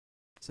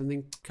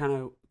Something kind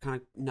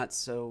of nuts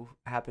so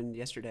happened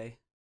yesterday.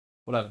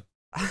 What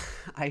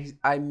happened?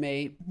 I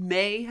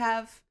may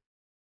have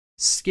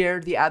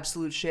scared the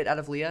absolute shit out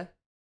of Leah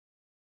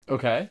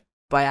Okay.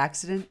 by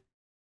accident.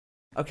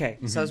 Okay,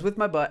 so I Mhm.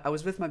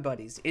 was with my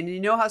buddies, and you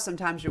know how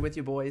sometimes you're with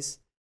your boys,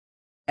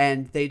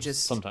 and they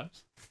just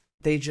Sometimes.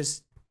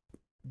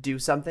 do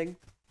something,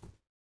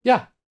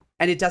 Yeah.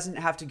 and it doesn't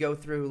have to go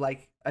through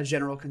like a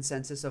general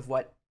consensus of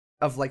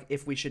like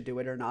if we should do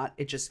it or not.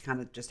 It just kind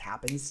of just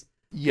happens.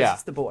 'Cause Yeah.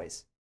 it's the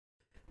boys.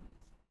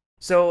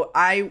 So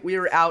we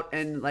were out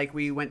and like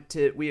we went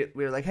to we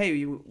were like,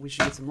 hey, we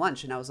should get some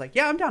lunch, and I was like,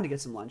 yeah, I'm down to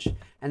get some lunch.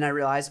 And I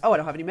realized, oh, I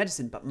don't have any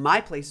medicine, but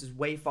my place is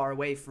way far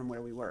away from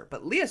where we were,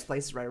 but Leah's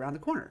place is right around the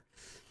corner.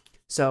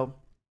 So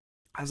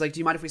I was like, do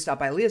you mind if we stop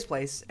by Leah's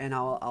place and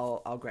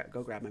I'll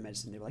go grab my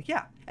medicine? They were like,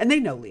 yeah, and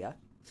they know Leah.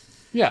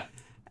 Yeah.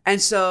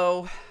 And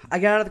so I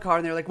got out of the car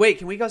and they were like, wait,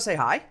 can we go say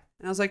hi?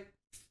 And I was like,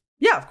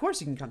 yeah, of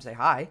course you can come say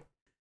hi.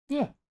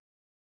 Yeah.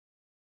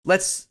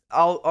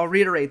 I'll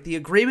reiterate. The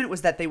agreement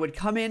was that they would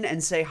come in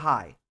and say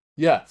hi.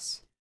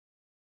 Yes.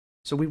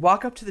 So we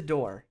walk up to the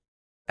door,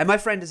 and my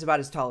friend is about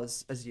as tall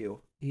as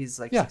you. He's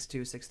like Yeah.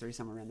 6'2", 6'3",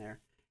 somewhere around there.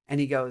 And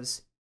he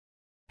goes,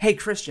 hey,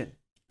 Christian.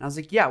 And I was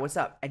like, yeah, what's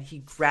up? And he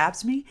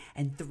grabs me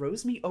and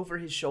throws me over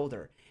his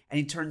shoulder. And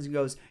he turns and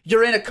goes,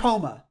 you're in a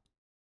coma.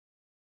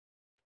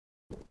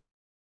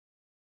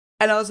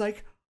 And I was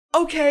like,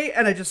 okay.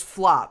 And I just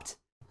flopped.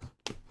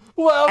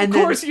 Well, of And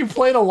then- course you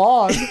played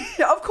along.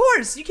 Of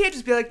course. You can't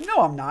just be like,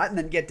 no, I'm not, and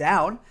then get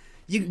down.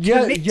 You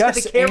Yeah. commit Yes.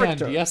 to the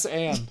character. And yes.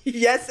 And.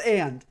 Yes,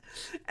 and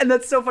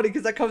that's so funny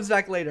because that comes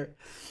back later.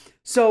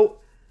 So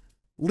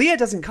Leah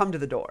doesn't come to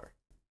the door.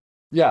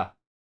 Yeah.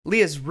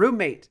 Leah's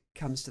roommate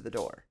comes to the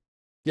door.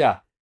 Yeah.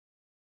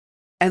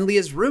 And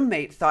Leah's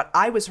roommate thought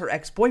I was her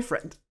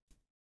ex-boyfriend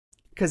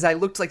because I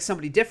looked like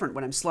somebody different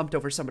when I'm slumped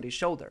over somebody's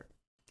shoulder.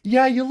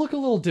 Yeah. You look a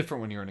little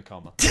different when you're in a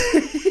coma.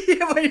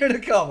 When you're in a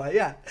coma,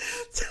 yeah.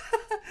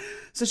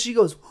 So she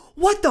goes,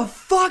 what the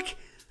fuck?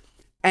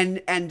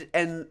 And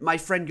my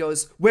friend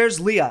goes, where's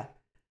Leah?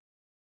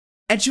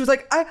 And she was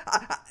like,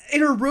 I in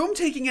her room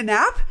taking a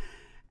nap.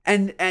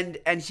 And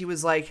he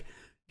was like,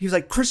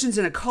 Christian's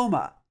in a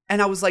coma.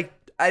 And I was like,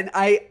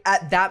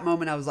 at that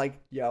moment I was like,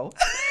 yo,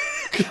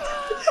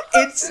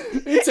 It's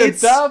at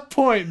that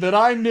point that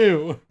I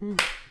knew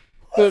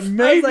that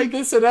maybe like-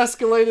 this had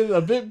escalated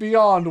a bit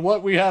beyond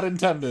what we had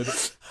intended,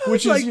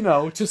 which is,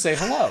 like- to say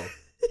hello.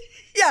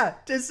 yeah,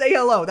 to say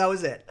hello. That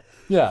was it.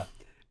 Yeah.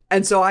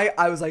 And so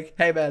I was like,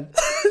 hey man,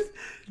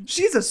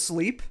 she's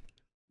asleep.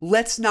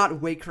 Let's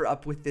not wake her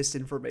up with this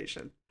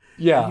information.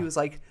 Yeah. And he was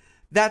like,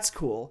 that's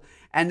cool.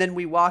 And then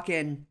we walk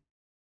in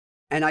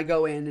and I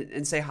go in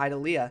and say hi to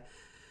Leah.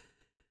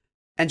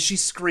 And she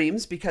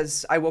screams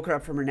because I woke her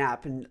up from her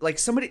nap. And like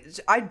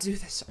I do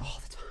this all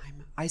the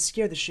time. I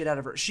scare the shit out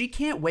of her. She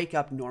can't wake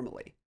up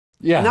normally.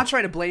 Yeah. I'm not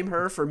trying to blame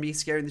her for me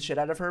scaring the shit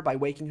out of her by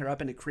waking her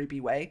up in a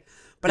creepy way.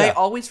 But Yeah. I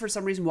always, for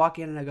some reason, walk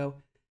in and I go,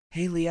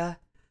 hey, Leah.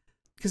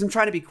 Because I'm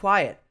trying to be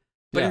quiet.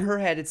 But Yeah. in her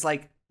head, it's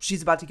like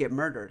she's about to get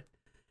murdered.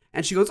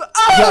 And she goes, Yeah,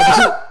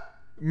 ah!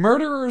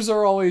 murderers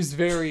are always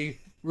very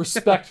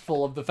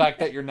respectful of the fact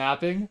that you're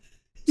napping.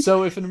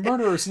 So if a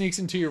murderer sneaks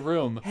into your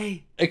room,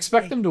 Hey,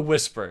 expect them to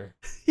whisper.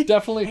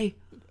 Definitely. hey,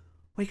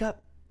 wake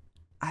up.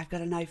 I've got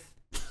a knife.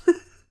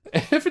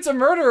 If it's a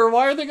murderer,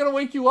 why are they going to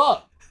wake you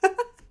up?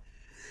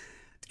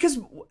 Because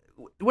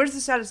where's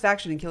the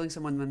satisfaction in killing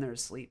someone when they're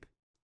asleep?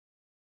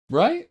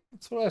 Right?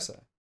 That's what I say.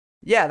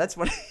 Yeah, that's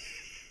what.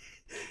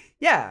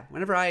 Yeah,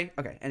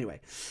 okay,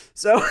 anyway.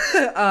 So,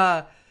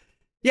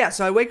 yeah,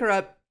 so I wake her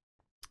up.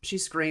 She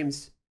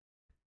screams.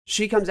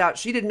 She comes out.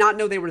 She did not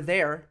know they were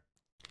there.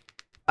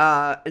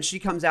 And she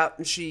comes out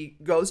and she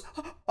goes,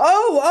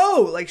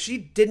 oh, like she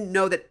didn't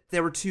know that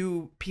there were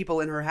two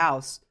people in her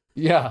house.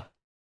 Yeah.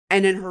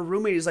 And then her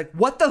roommate is like,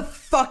 what the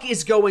fuck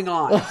is going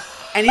on?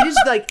 And it is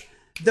like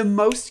the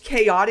most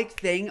chaotic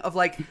thing of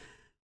like,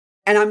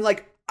 and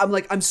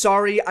I'm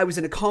sorry, I was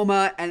in a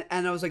coma, and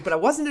I was like, but I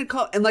wasn't in a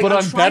coma, and like, But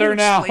I'm trying better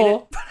to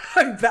explain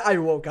now. it. I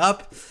woke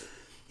up,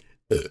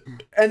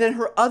 and then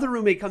her other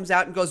roommate comes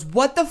out and goes,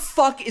 "What the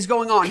fuck is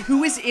going on?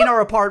 Who is in our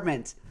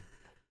apartment?"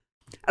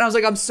 And I was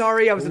like, "I'm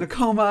sorry, I was in a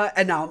coma,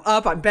 and now I'm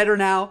up. I'm better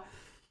now."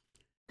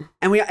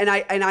 And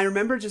I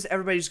remember just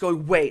everybody just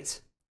going, "Wait,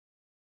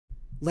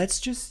 let's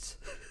just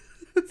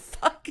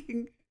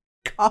fucking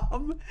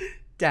calm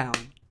down,"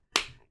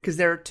 because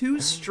there are two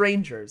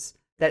strangers.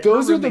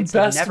 Those are the roommates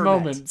have best never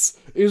moments,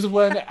 is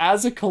when,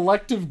 as a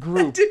collective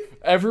group,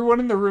 everyone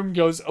in the room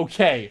goes,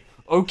 okay,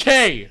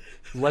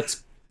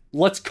 let's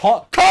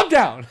calm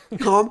down.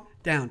 Calm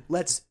down.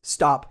 Let's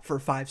stop for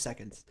 5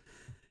 seconds.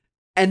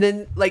 And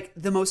then, like,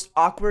 the most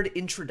awkward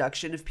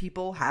introduction of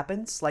people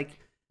happens. Like,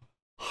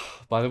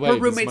 By the way, her this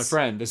is my roommates-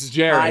 friend. This is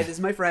Jared. hi, this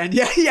is my friend.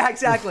 Yeah,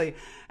 exactly.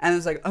 And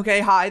it's like, okay,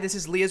 hi, this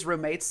is Leah's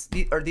roommates.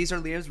 These are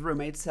Leah's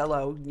roommates.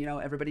 Hello,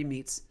 everybody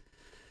meets.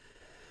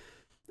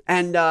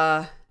 And,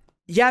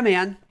 yeah,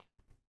 man,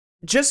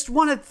 just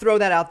want to throw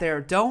that out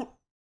there.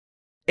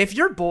 If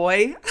your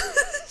boy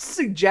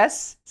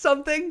suggests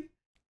something,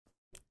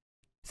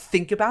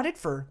 think about it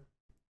for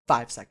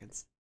 5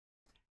 seconds.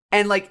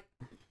 And like,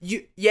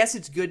 yes,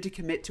 it's good to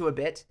commit to a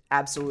bit.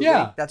 Absolutely.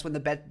 Yeah. That's when the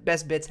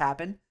best bits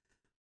happen.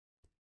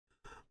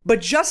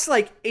 But just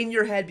like in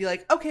your head, be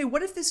like, okay,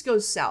 what if this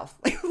goes south?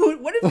 Like,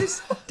 what if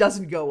this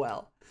doesn't go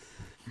well?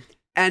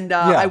 And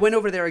I went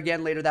over there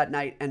again later that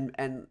night,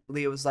 and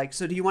Leah was like,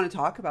 so do you want to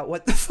talk about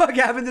what the fuck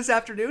happened this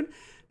afternoon?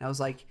 And I was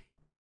like,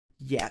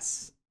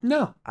 yes.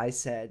 No. I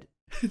said,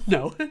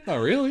 no. Not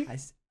really.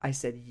 I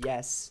said,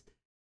 yes,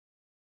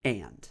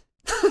 and.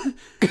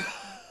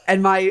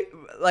 And my,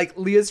 like,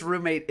 Leah's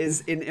roommate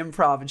is in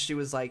improv, and she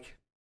was like,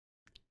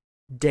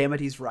 damn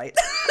it, he's right.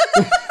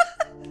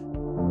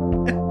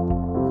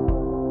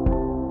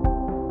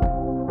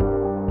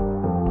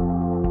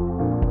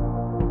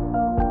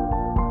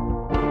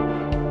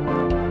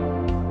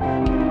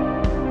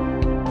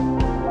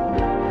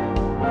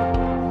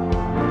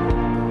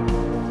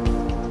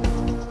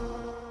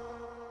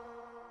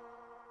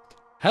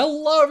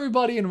 Hello,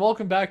 everybody, and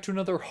welcome back to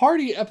another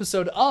hearty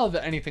episode of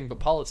Anything But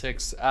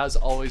Politics. As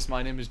always,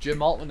 my name is Jim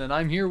Altman, and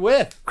I'm here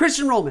with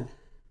Christian Rollman.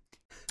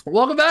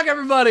 Welcome back,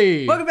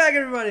 everybody. Welcome back,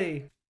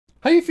 everybody.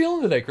 How you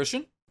feeling today,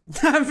 Christian?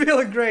 I'm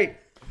feeling great.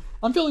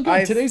 I'm feeling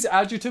good. Today's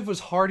adjective was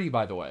hearty,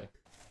 by the way.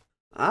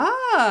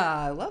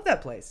 Ah, I love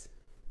that place.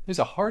 It's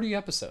a hearty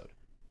episode.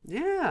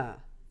 Yeah.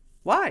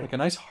 Why? Like a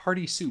nice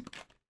hearty soup.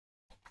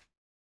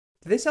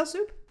 Do they sell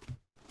soup?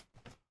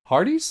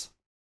 Hardee's?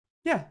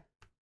 Yeah.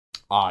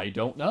 I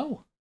don't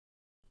know.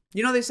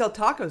 You know they sell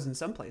tacos in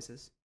some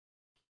places.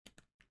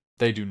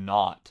 They do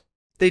not.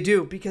 They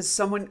do, because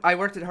I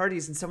worked at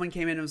Hardee's and someone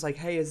came in and was like,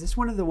 hey, is this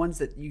one of the ones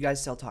that you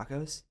guys sell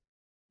tacos?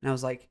 And I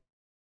was like,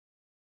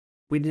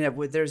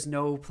 there's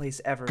no place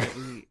ever that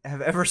we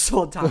have ever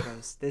sold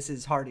tacos. This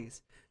is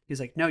Hardee's. He was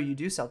like, no, you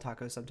do sell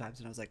tacos sometimes.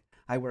 And I was like,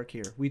 I work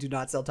here. We do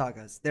not sell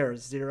tacos. There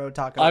is zero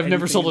taco. I've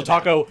never sold a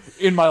taco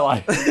in my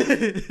life.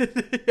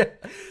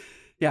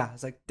 Yeah, I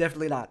was like,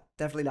 definitely not.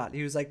 Definitely not.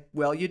 He was like,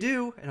 well, you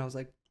do. And I was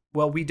like,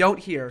 well, we don't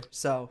here,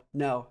 so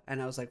no. And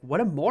I was like,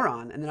 what a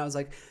moron. And then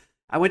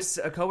I went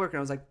to a coworker and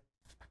I was like,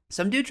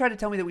 some dude tried to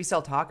tell me that we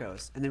sell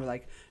tacos. And they were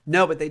like,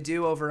 no, but they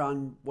do over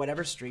on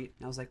whatever street.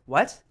 And I was like,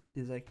 what? He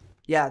was like,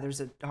 yeah,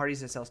 there's a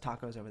Hardee's that sells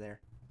tacos over there.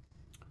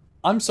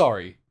 I'm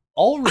sorry.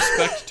 All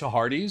respect to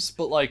Hardee's,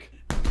 but like,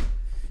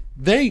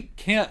 they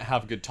can't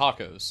have good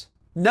tacos.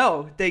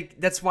 No,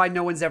 that's why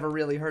no one's ever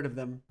really heard of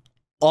them.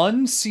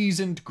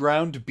 Unseasoned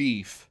ground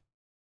beef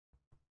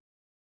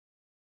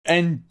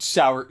and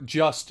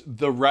just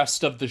the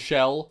rest of the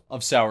shell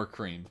of sour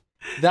cream.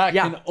 That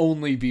can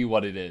only be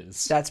what it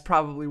is. That's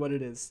probably what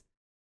it is.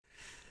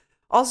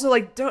 Also,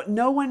 like,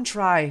 don't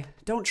try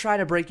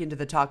to break into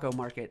the taco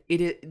market.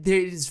 It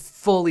is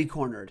fully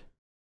cornered.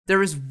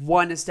 There is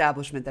one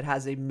establishment that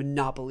has a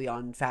monopoly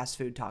on fast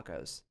food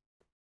tacos.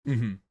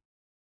 Mm-hmm.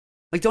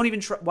 Like, don't even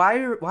try.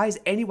 Why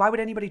would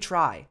anybody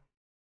try?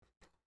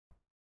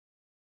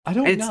 I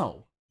don't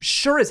know.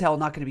 Sure as hell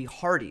not going to be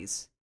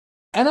Hardee's.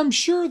 And I'm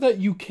sure that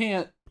you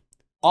can't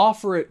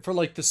offer it for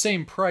like the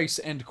same price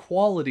and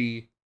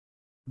quality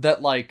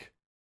that like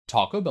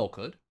Taco Bell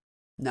could.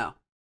 No.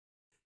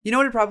 You know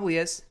what it probably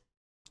is?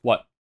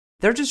 What?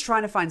 They're just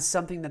trying to find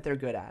something that they're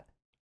good at.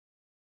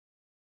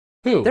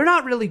 Who? They're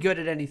not really good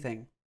at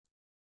anything.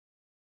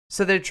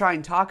 So they're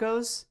trying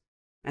tacos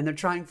and they're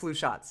trying flu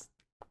shots.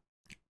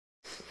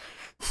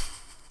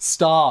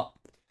 Stop.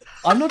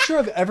 I'm not sure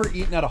I've ever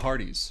eaten at a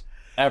Hardee's.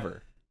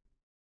 Ever.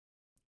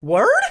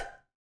 Word?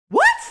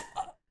 What?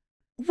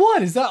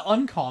 What? Is that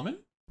uncommon?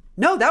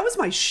 No, that was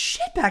my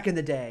shit back in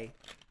the day.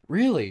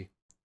 Really?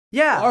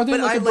 Yeah. Are they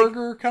like a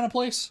burger kind of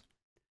place?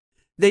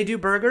 They do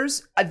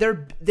burgers.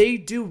 They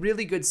do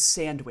really good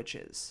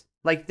sandwiches.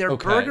 Like, their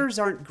burgers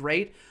aren't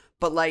great,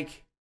 but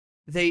like,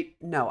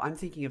 I'm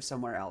thinking of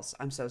somewhere else.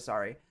 I'm so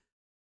sorry.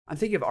 I'm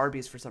thinking of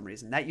Arby's for some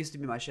reason. That used to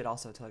be my shit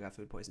also until I got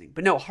food poisoning.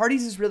 But no,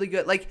 Hardee's is really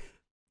good. Like,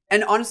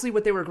 and honestly,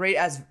 what they were great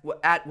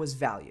at was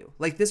value.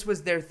 Like, this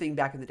was their thing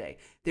back in the day.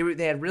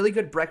 They had really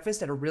good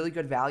breakfast at a really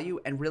good value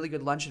and really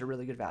good lunch at a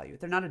really good value.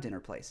 They're not a dinner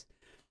place.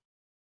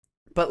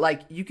 But,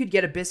 like, you could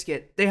get a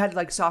biscuit. They had,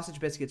 like, sausage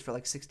biscuits for,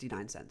 like,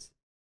 69 cents.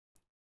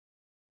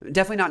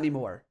 Definitely not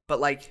anymore. But,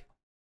 like,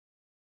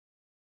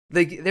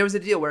 there was a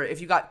deal where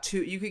if you got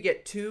you could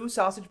get 2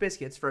 sausage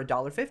biscuits for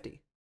 $1.50.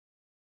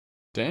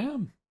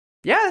 Damn.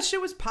 Yeah, that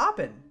shit was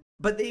popping.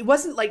 But it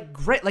wasn't like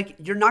great. Like,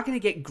 you're not going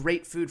to get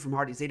great food from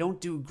Hardee's. They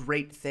don't do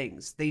great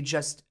things. They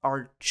just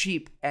are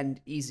cheap and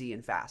easy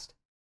and fast.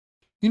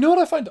 You know what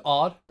I find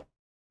odd?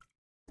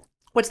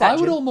 What's that, I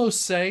would Jim?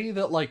 almost say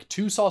that like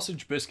 2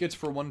 sausage biscuits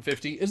for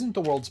 $1.50 isn't the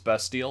world's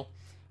best deal.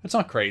 It's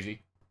not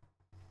crazy.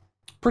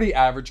 Pretty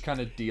average kind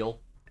of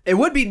deal. It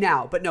would be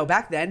now, but no,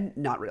 back then,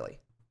 not really.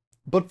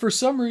 But for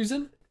some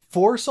reason,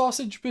 4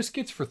 sausage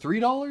biscuits for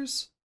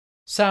 $3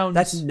 sounds...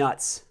 That's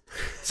nuts.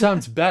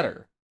 Sounds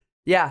better.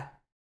 Yeah.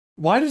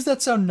 Why does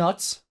that sound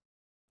nuts?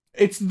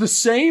 It's the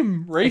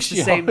same ratio.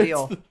 It's the same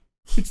deal.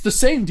 It's the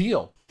same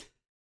deal.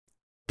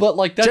 But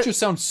like that just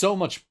sounds so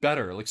much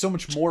better. Like so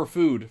much more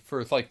food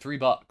for like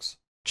 $3.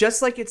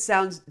 Just like it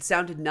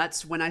sounded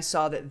nuts when I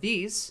saw that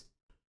these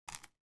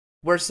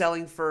were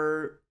selling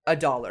for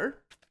 $1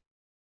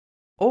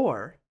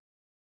 or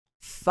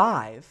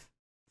 5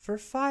 for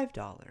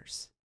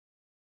 $5.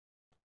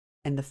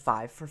 And the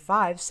 5 for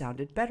 5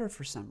 sounded better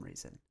for some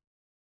reason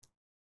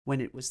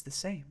when it was the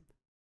same.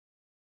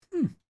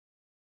 And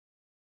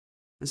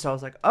so I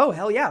was like, oh,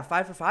 hell yeah,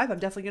 5 for 5, I'm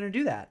definitely going to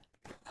do that.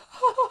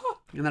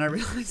 And then I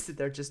realized that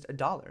they're just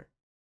 $1.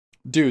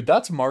 Dude,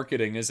 that's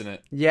marketing, isn't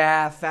it?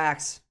 Yeah,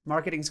 facts.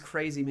 Marketing's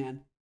crazy,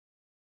 man.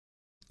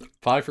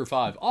 5 for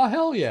 5. Oh,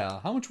 hell yeah.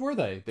 How much were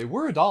they? They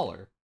were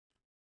 $1.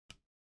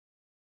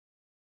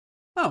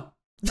 Oh.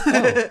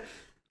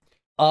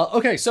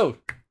 Okay, so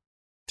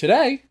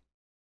today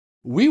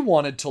we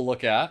wanted to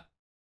look at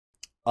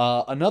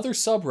another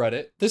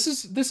subreddit. This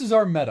is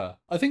our meta.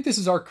 I think this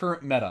is our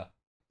current meta.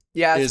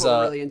 Yeah, that's what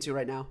we're really into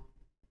right now.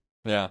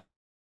 Yeah.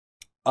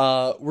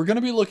 We're going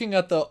to be looking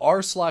at the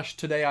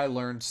r/Today I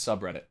Learned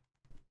subreddit.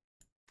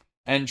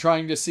 And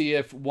trying to see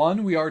if,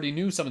 1, we already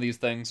knew some of these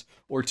things,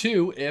 or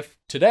 2, if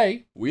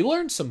today we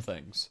learned some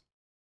things.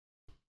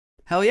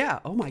 Hell yeah.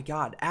 Oh my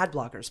god. Ad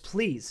blockers,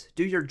 please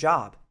do your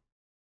job.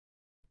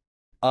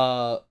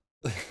 The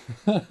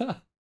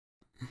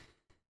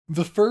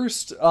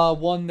first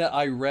one that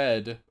I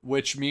read,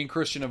 which me and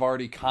Christian have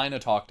already kind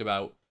of talked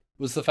about,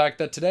 was the fact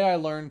that today I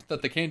learned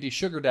that the candy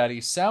Sugar Daddy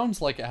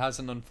sounds like it has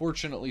an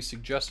unfortunately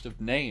suggestive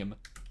name.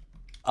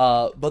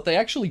 But they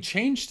actually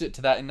changed it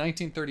to that in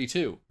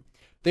 1932.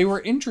 They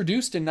were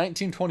introduced in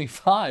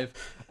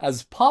 1925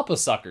 as Papa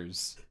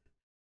Suckers.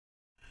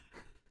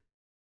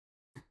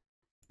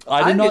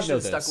 I did not know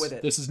this. Stuck with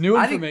it. This is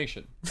new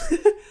information.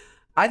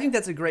 I think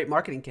that's a great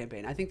marketing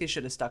campaign. I think they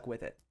should have stuck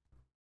with it.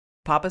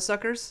 Papa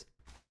Suckers?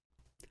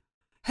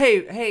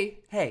 Hey.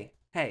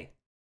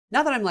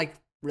 Now that I'm like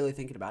really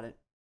thinking about it,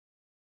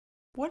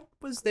 what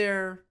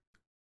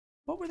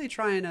were they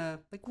trying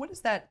to, like, what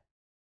does that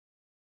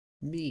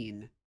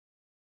mean?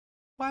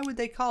 Why would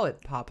they call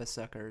it Papa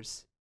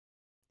Suckers?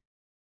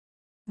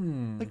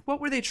 Like,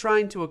 what were they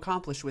trying to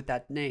accomplish with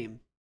that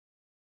name?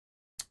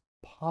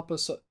 Papa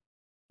Suckers.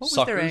 What was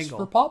Suckers their angle?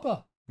 For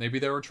Papa. Maybe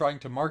they were trying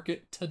to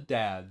market to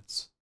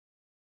dads.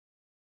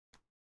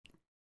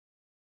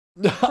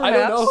 I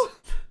don't know.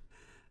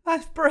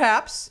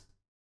 Perhaps.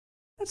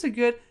 That's a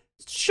good...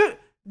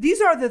 These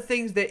are the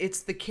things that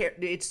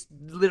it's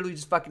literally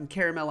just fucking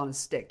caramel on a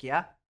stick,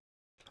 yeah?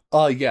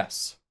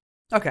 Yes.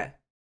 Okay.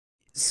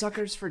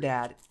 Suckers for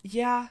dad.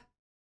 Yeah.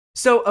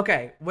 So,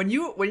 okay, when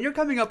you're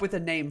coming up with a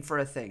name for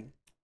a thing,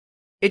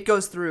 it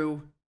goes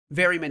through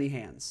very many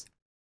hands.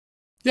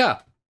 Yeah.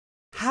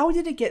 How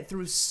did it get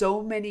through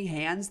so many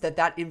hands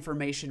that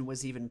information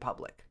was even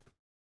public?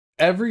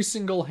 Every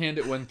single hand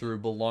it went through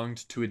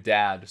belonged to a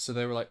dad, so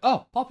they were like,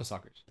 oh, Papa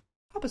Suckers.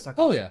 Papa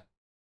Suckers. Oh, yeah.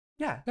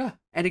 Yeah.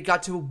 And it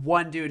got to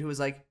one dude who was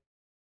like,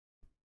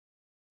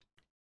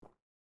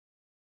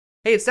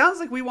 hey, it sounds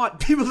like we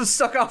want people to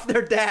suck off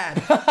their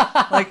dad.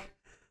 Like,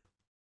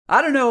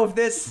 I don't know if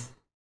this...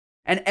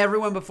 And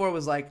everyone before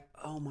was like,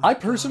 oh my God. I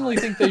personally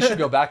think they should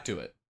go back to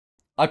it.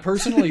 I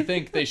personally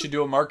think they should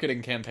do a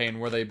marketing campaign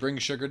where they bring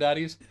sugar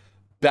daddies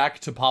back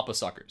to Papa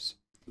Suckers.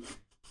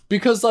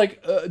 Because,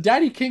 like,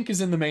 Daddy Kink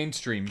is in the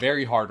mainstream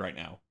very hard right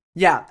now.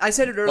 Yeah, I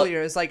said it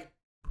earlier. It's like,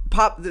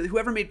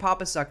 whoever made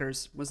Papa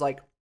Suckers was like,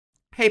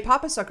 hey,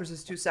 Papa Suckers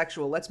is too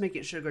sexual. Let's make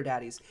it sugar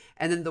daddies.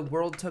 And then the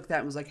world took that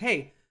and was like,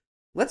 hey,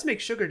 let's make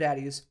sugar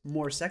daddies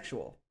more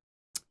sexual.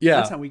 Yeah.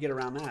 That's how we get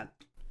around that.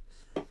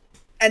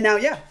 And now,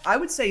 yeah, I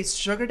would say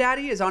sugar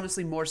daddy is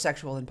honestly more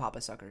sexual than Papa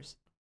Suckers.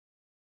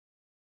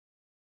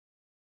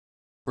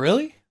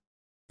 Really?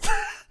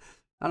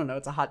 I don't know.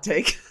 It's a hot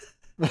take.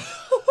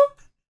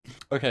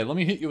 Okay, let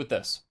me hit you with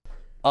this.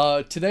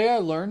 Today I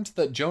learned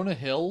that Jonah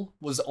Hill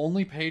was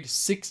only paid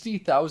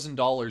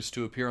 $60,000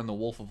 to appear on The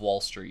Wolf of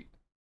Wall Street.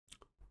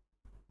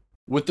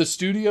 With the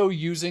studio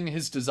using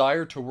his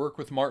desire to work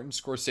with Martin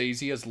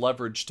Scorsese as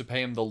leverage to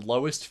pay him the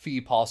lowest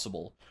fee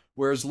possible,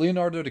 whereas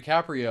Leonardo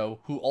DiCaprio,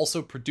 who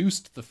also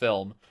produced the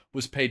film,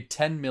 was paid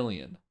 $10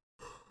 million.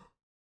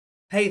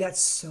 Hey, that's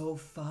so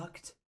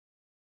fucked.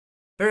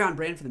 Very on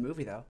brand for the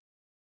movie, though.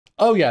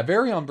 Oh yeah,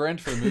 very on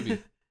brand for the movie.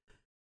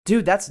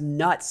 Dude, that's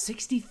nuts.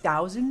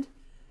 60,000?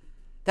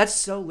 That's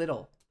so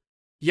little.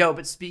 Yo,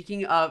 but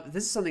speaking of,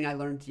 this is something I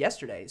learned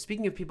yesterday.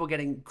 Speaking of people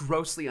getting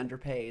grossly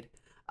underpaid,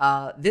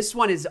 this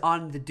one is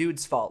on the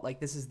dude's fault. Like,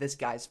 this is this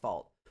guy's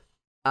fault.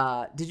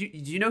 Do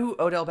you know who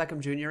Odell Beckham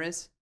Jr.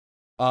 is?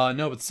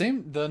 No, but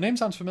the name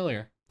sounds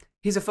familiar.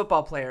 He's a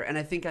football player, and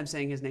I think I'm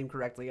saying his name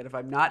correctly. And if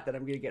I'm not, then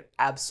I'm going to get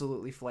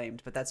absolutely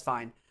flamed, but that's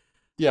fine.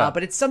 Yeah.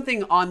 But it's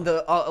something on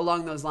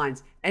along those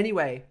lines.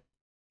 Anyway,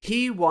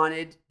 he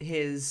wanted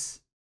his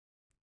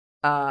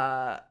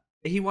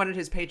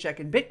paycheck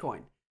in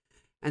Bitcoin.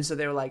 And so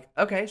they were like,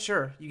 okay,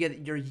 sure. You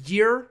get your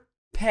year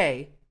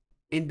pay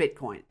in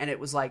Bitcoin. And it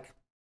was like,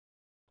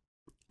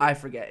 I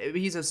forget.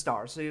 He's a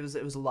star, so it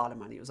was a lot of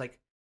money. It was like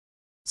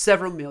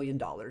several $1 million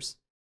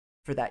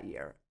for that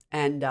year.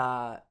 And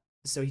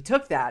so he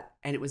took that,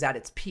 and it was at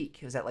its peak.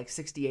 It was at like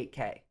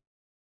 68K.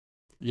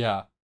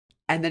 Yeah.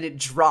 And then it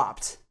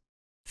dropped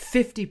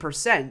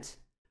 50%,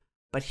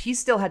 but he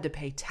still had to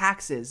pay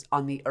taxes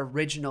on the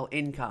original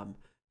income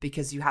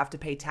because you have to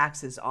pay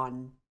taxes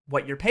on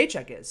what your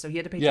paycheck is. So he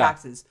had to pay Yeah.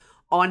 taxes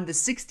on the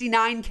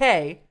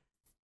 $69K,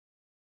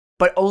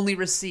 but only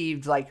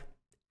received like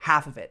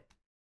half of it.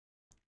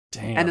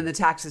 Damn. And then the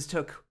taxes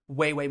took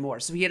way, way more.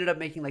 So he ended up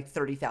making like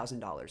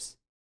 $30,000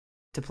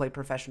 to play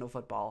professional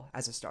football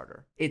as a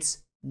starter.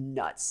 It's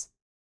nuts.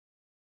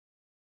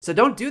 So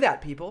don't do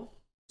that, people.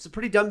 It's a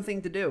pretty dumb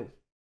thing to do.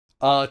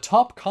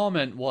 Top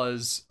comment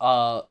was,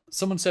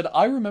 someone said,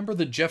 I remember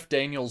that Jeff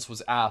Daniels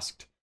was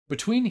asked,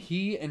 between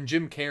he and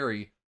Jim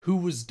Carrey, who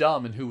was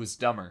dumb and who was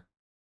dumber?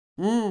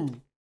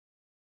 Mm.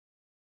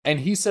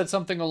 And he said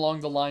something along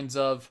the lines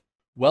of,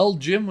 well,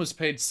 Jim was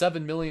paid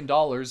 $7 million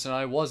and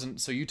I wasn't,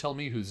 so you tell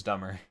me who's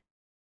dumber.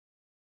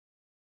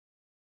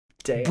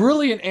 Damn.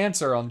 Brilliant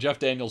answer on Jeff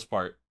Daniels'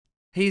 part.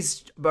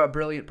 He's a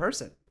brilliant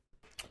person.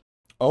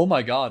 Oh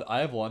my god, I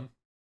have one.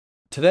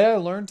 Today I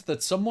learned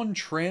that someone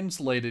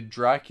translated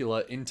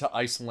Dracula into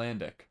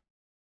Icelandic.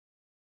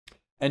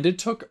 And it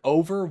took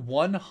over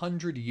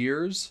 100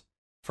 years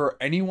for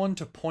anyone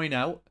to point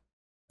out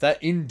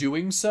that in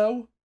doing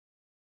so,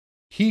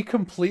 he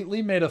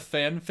completely made a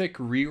fanfic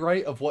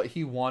rewrite of what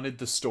he wanted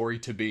the story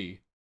to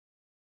be.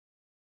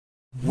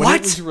 When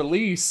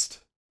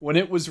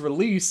it was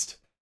released,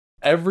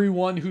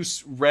 everyone who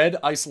read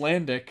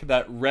Icelandic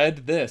that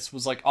read this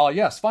was like, oh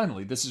yes,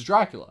 finally, this is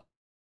Dracula.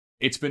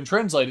 It's been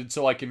translated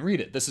so I can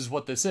read it. This is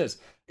what this is.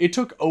 It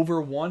took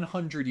over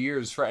 100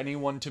 years for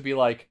anyone to be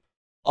like,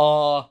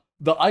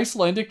 the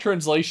Icelandic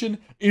translation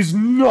is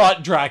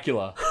not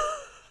Dracula.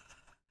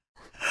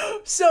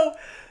 So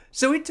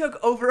it took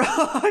over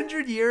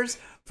 100 years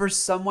for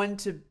someone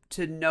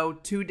to know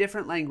two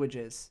different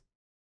languages.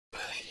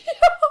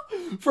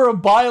 For a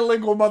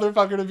bilingual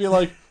motherfucker to be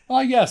like, oh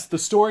yes, the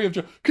story of...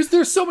 Because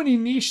there's so many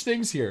niche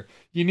things here.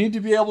 You need to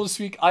be able to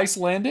speak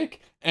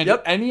Icelandic and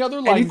any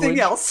other language. Anything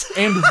else.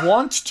 And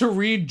want to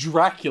read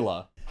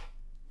Dracula.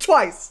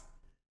 Twice.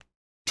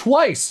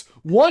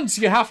 Once,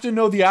 you have to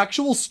know the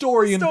actual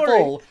story in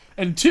full.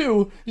 And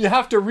two, you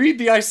have to read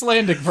the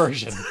Icelandic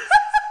version.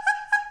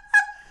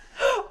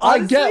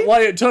 Honestly, I get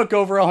why it took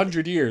over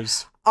 100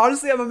 years.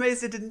 Honestly, I'm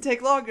amazed it didn't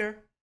take longer.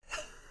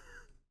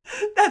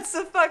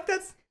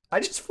 I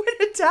just went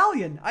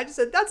Italian. I just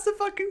said, that's the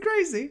fucking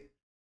crazy.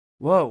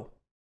 Whoa.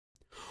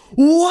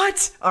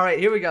 What? All right,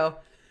 here we go.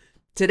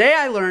 Today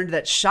I learned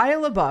that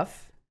Shia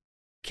LaBeouf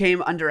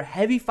came under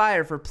heavy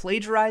fire for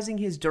plagiarizing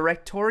his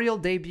directorial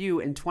debut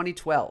in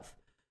 2012.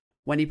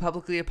 When he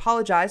publicly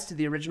apologized to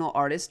the original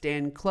artist,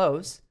 Dan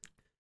Close,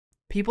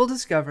 people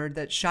discovered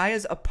that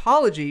Shia's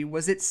apology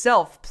was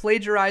itself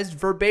plagiarized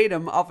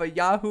verbatim off a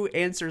Yahoo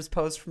Answers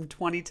post from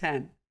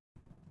 2010.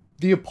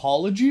 The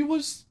apology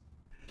was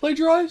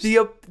plagiarized?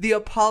 The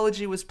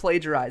apology was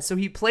plagiarized. So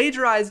he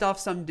plagiarized off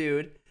some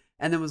dude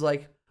and then was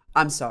like,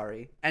 I'm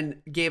sorry,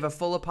 and gave a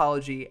full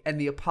apology, and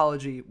the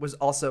apology was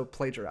also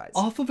plagiarized.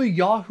 Off of a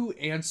Yahoo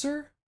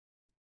answer?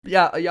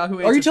 Yeah, a Yahoo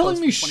Answers. Are you telling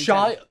post me from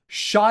 2010.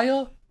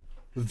 Shia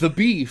the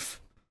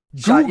Beef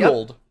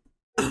Googled?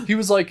 He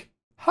was like,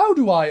 how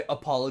do I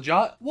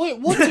apologize?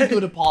 What's a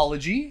good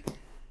apology?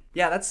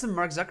 Yeah, that's some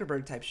Mark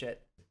Zuckerberg type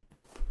shit.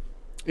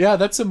 Yeah,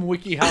 that's some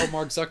WikiHow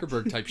Mark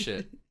Zuckerberg type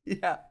shit.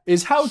 Yeah.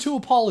 Is how to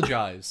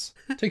apologize.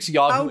 Takes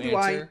Yahoo How do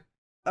answer.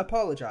 I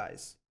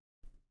apologize?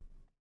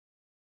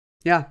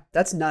 Yeah,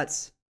 that's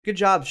nuts. Good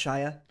job,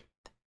 Shia.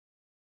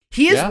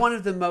 He is one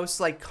of the most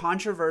like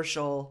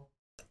controversial.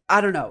 I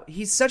don't know.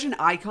 He's such an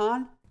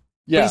icon.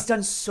 Yeah. But he's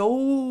done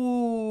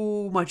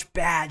so much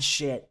bad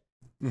shit.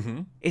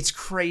 Mm-hmm. It's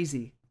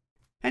crazy.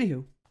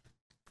 Anywho.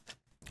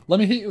 Let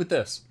me hit you with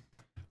this.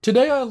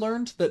 Today I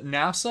learned that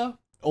NASA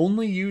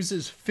only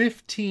uses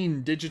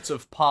 15 digits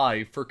of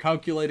pi for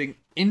calculating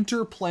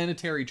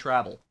interplanetary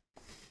travel.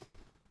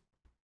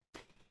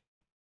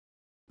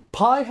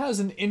 Pi has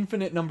an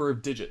infinite number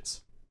of digits.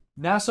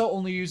 NASA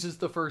only uses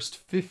the first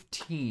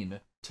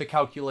 15 to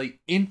calculate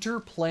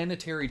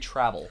interplanetary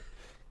travel.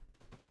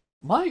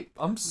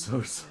 I'm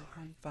so sorry.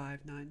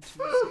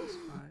 1592665.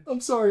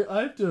 I'm sorry,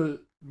 I have to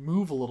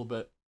move a little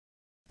bit.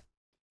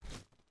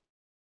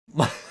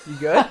 You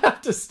good? I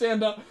have to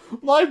stand up.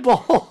 My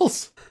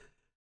balls.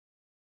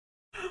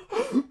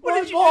 What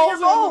did you do to your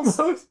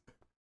balls?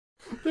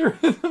 They're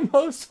in the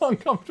most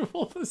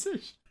uncomfortable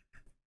position.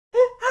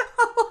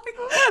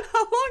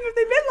 How long have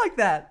they been like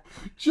that?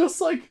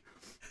 Just like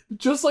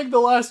the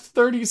last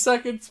 30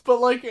 seconds, but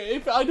like,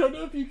 if I don't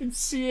know if you can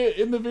see it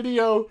in the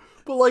video,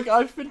 but like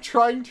I've been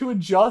trying to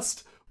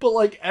adjust, but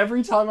like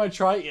every time I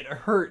try it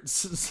hurts.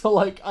 So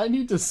like I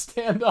need to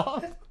stand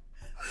up.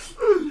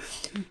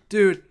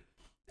 Dude,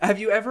 have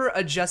you ever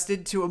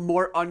adjusted to a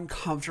more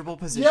uncomfortable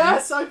position?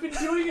 Yes, I've been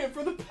doing it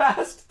for the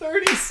past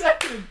 30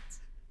 seconds.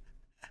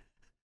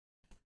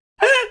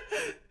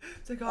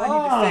 It's like,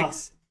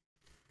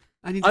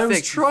 I need to fix. I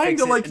was trying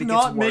to like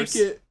not make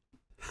it.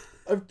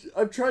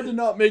 I've tried to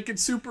not make it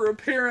super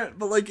apparent,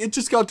 but like it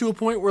just got to a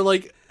point where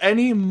like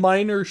any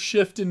minor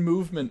shift in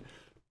movement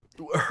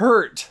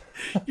hurt.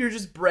 You're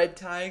just bread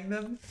tying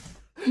them.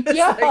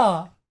 Yeah.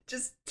 Like,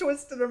 just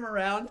twisted them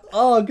around.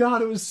 Oh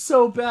god, it was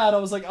so bad. I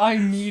was like, I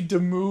need to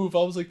move.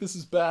 I was like, this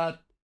is bad.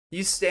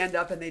 You stand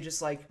up and they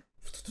just like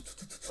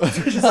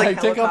Just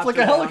like take off like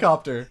a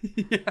helicopter.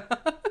 Yeah.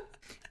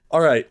 All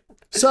right.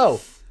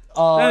 So,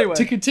 Anyway,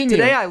 to continue.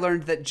 today I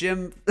learned that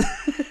Jim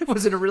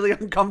was in a really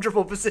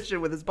uncomfortable position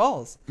with his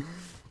balls. That's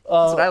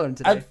what I learned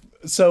today.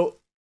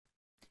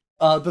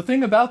 The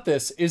thing about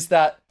this is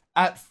that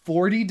at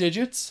 40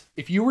 digits,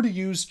 if you were to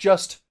use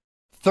just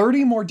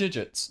 30 more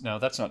digits, no,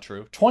 that's not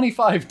true,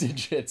 25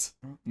 digits,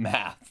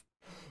 math.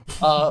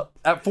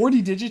 At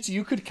 40 digits,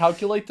 you could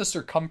calculate the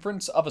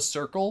circumference of a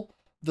circle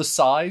the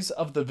size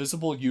of the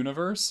visible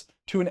universe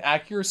to an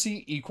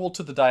accuracy equal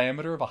to the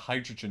diameter of a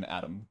hydrogen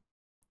atom.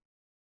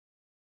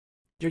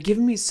 You're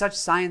giving me such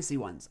sciencey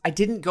ones. I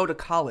didn't go to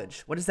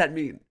college. What does that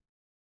mean?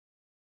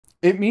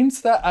 It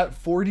means that at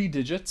 40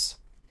 digits,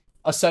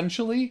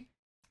 essentially,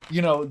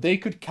 they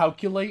could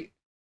calculate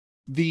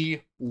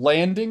the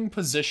landing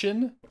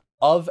position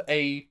of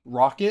a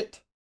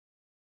rocket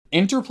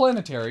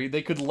interplanetary.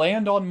 They could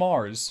land on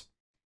Mars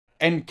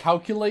and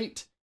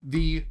calculate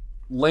the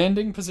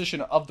landing position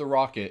of the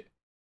rocket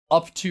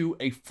up to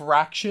a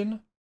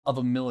fraction of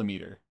a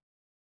millimeter.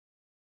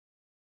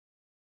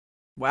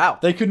 Wow.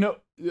 They could know,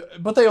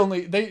 but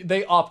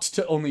they opt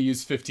to only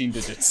use 15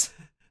 digits.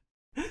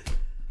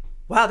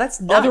 Wow,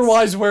 that's nuts.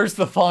 Otherwise, where's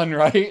the fun,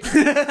 right?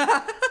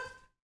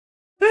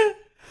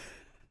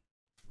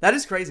 That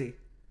is crazy.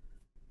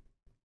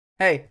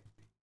 Hey,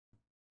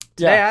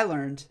 today Yeah. I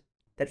learned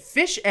that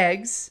fish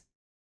eggs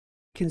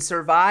can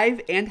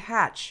survive and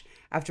hatch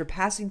after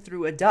passing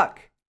through a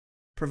duct,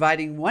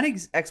 providing one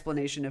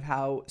explanation of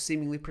how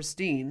seemingly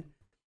pristine,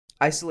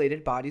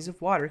 isolated bodies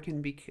of water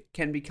can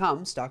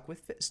become stocked.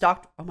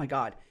 Oh my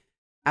god!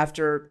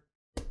 After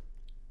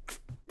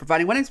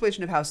providing one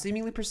explanation of how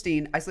seemingly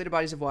pristine, isolated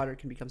bodies of water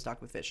can become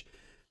stocked with fish.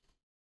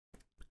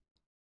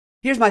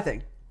 Here's my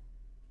thing.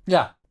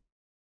 Yeah.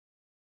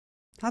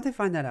 How'd they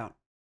find that out?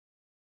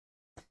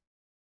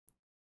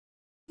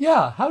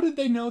 Yeah, how did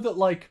they know that,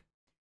 like...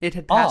 It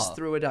had passed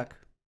through a duck.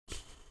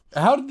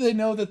 How did they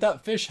know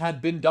that fish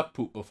had been duck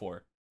poop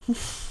before?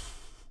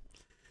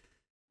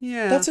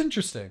 Yeah. That's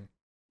interesting.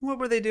 What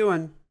were they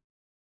doing?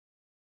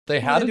 They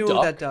What were had they a doing duck.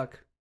 with that duck?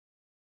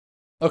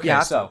 Okay,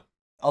 Yeah, so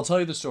I'll tell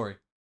you the story.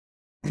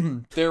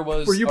 There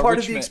was Were you a part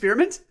rich of the man-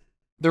 experiment?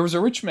 There was a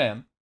rich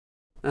man,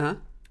 Uh-huh.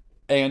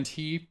 and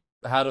he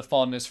had a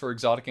fondness for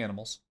exotic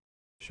animals.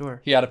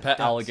 Sure. He had a pet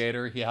Ducks.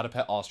 alligator, he had a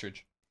pet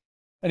ostrich,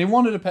 and he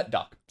wanted a pet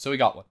duck, so he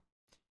got one.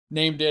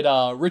 Named it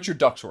Richard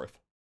Ducksworth.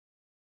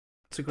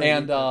 It's a great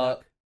name for a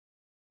duck.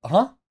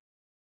 Huh?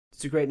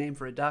 It's a great name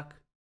for a duck.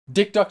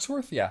 Dick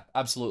Ducksworth? Yeah,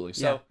 absolutely.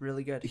 So yeah,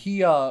 really good. he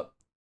got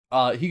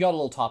a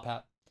little top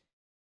hat.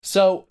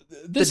 So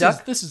this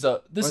duck? is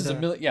a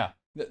million. Yeah,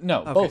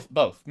 no, Okay.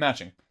 both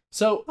matching.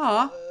 So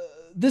Aw.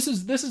 this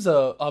is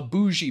a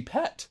bougie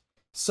pet.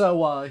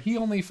 So he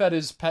only fed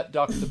his pet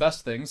duck the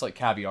best things like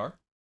caviar.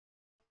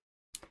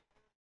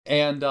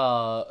 And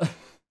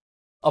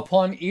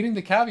upon eating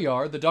the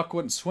caviar, the duck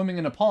went swimming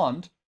in a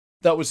pond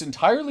that was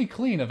entirely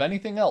clean of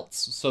anything else,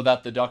 so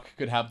that the duck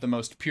could have the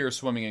most pure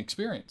swimming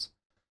experience.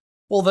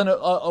 Well, then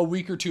a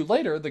week or two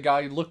later, the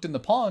guy looked in the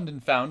pond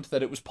and found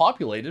that it was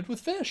populated with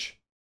fish.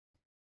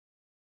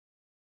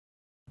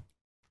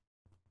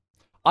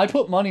 I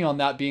put money on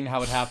that being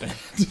how it happened.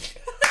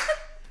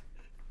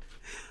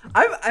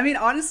 I mean,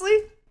 honestly,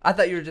 I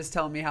thought you were just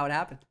telling me how it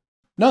happened.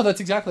 No, that's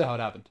exactly how it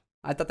happened.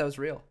 I thought that was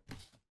real.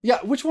 Yeah,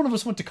 which one of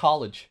us went to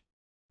college?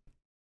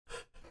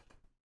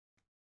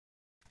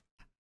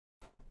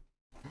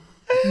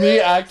 Me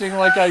acting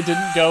like I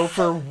didn't go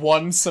for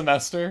one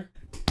semester?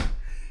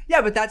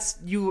 Yeah, but that's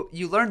you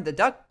learned the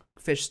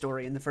duckfish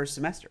story in the first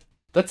semester.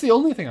 That's the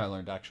only thing I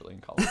learned, actually,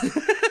 in college.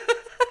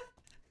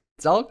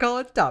 It's all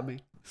college taught me.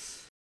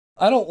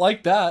 I don't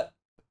like that.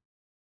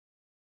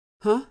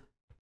 Huh?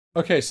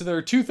 Okay, so there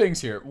are two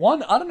things here.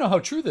 One, I don't know how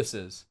true this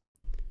is.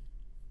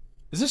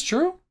 Is this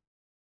true?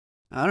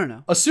 I don't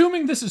know.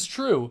 Assuming this is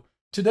true,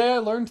 today I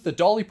learned that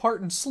Dolly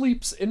Parton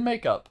sleeps in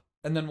makeup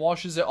and then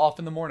washes it off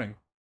in the morning.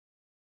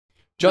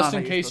 Just Not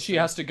in how you're case supposed she to.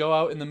 has to go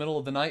out in the middle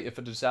of the night if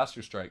a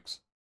disaster strikes.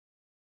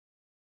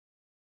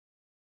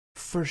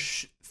 For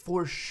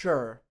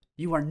sure,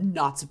 you are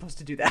not supposed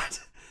to do that.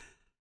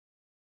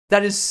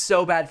 That is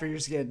so bad for your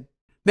skin.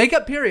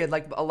 Makeup, period.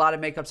 Like, a lot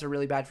of makeups are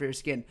really bad for your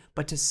skin.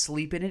 But to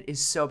sleep in it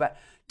is so bad.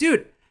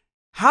 Dude,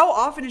 how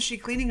often is she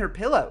cleaning her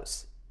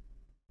pillows?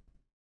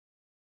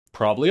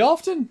 Probably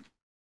often.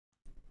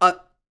 Uh,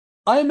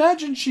 I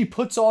imagine she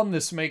puts on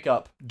this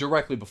makeup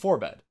directly before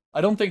bed.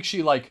 I don't think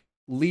she,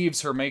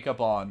 leaves her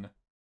makeup on.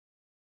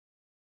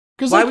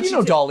 Because, Why would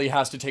she Dolly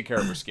has to take care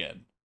of her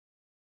skin.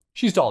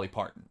 She's Dolly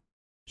Parton.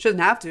 she doesn't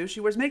have to. She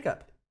wears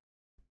makeup.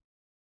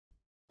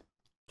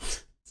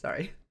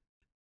 Sorry.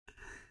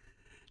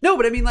 No,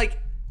 but I mean,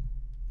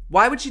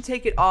 why would she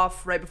take it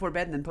off right before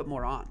bed and then put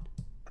more on?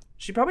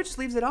 She probably just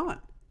leaves it on.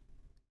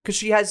 Because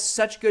she has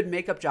such good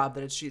makeup job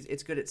that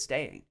it's good at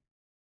staying.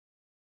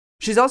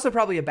 She's also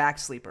probably a back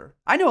sleeper.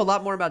 I know a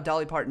lot more about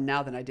Dolly Parton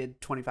now than I did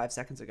 25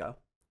 seconds ago.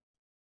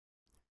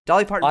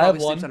 Dolly Parton I have probably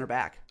sleeps one. on her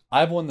back.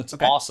 I have one that's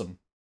Okay. awesome.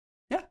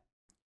 Yeah.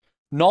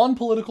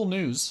 Non-political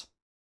news.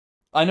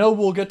 I know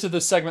we'll get to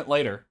this segment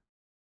later.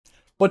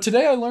 But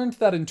today I learned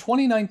that in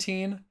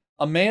 2019,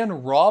 a man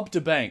robbed a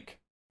bank,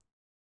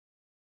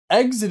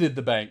 exited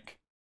the bank,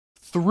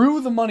 threw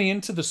the money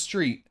into the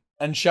street,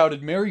 and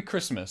shouted "Merry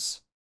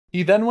Christmas."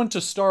 He then went to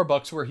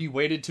Starbucks where he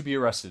waited to be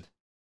arrested.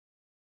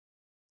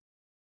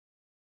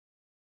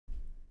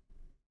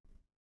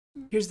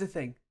 Here's the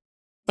thing.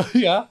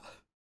 Yeah?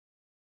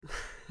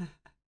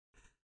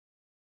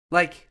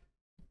 Like,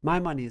 my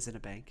money is in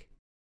a bank.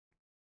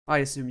 I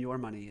assume your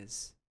money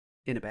is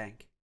in a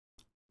bank.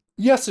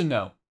 Yes and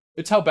no.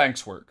 It's how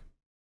banks work.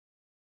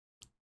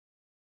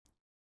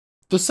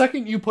 The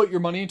second you put your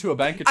money into a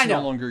bank, it's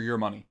no longer your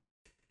money.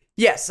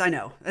 Yes, I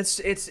know.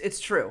 It's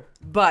true.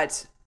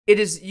 But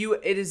you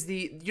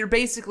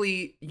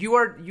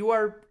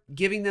are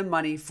giving them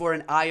money for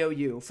an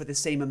IOU for the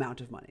same amount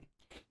of money.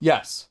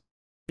 Yes.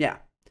 Yeah.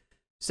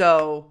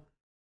 So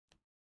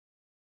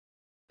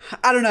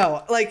I don't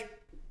know. Like,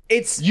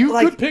 it's you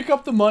like, could pick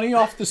up the money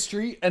off the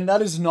street, and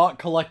that is not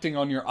collecting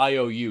on your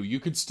IOU. You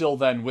could still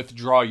then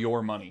withdraw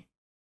your money.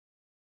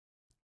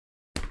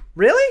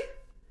 Really?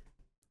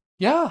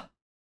 Yeah.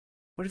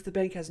 What if the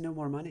bank has no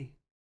more money?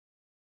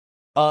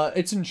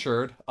 It's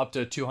insured up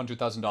to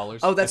 $200,000.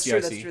 Oh, that's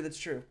FDIC. true. That's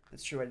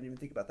true. I didn't even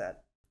think about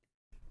that.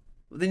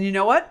 Well, then you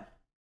know what?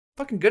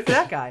 Fucking good for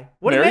that guy.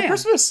 What a man. Merry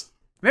Christmas.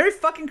 Merry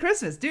fucking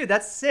Christmas, dude.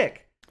 That's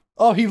sick.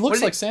 Oh, he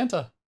looks like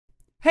Santa.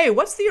 Hey,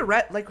 what's the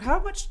arrest? Like, how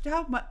much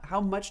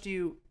do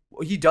you?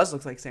 Well, he does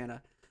look like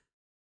Santa.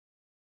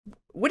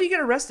 What do you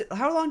get arrested?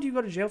 How long do you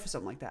go to jail for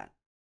something like that?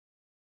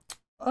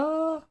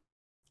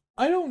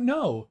 I don't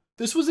know.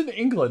 This was in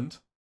England.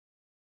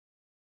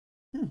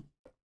 In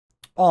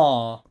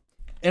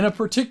a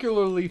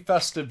particularly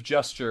festive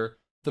gesture,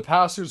 the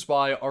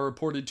passers-by are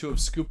reported to have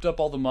scooped up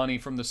all the money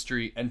from the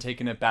street and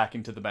taken it back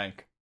into the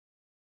bank.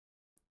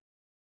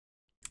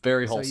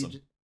 Very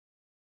wholesome.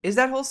 Is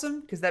that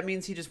wholesome? Because that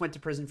means he just went to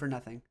prison for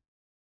nothing.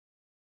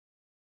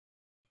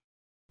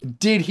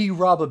 Did he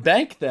rob a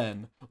bank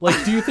then?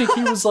 Like, do you think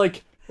he was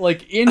like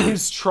in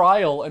his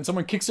trial and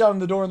someone kicks out in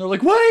the door and they're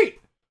like, "Wait!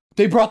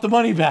 They brought the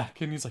money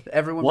back." And he's like,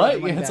 everyone what? Brought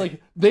the money It's back.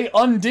 like they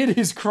undid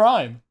his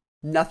crime.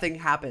 Nothing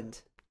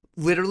happened.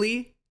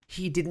 Literally,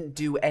 he didn't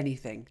do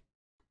anything.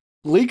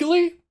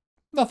 Legally,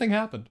 nothing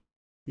happened.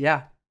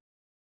 Yeah.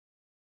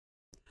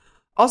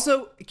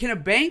 Also, can a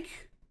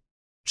bank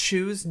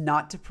choose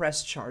not to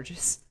press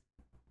charges?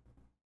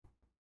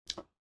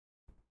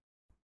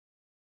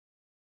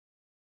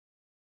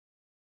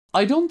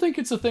 I don't think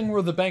it's a thing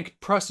where the bank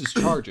presses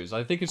charges.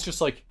 I think it's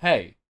just like,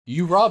 hey,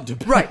 you robbed a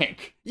bank.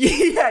 Right.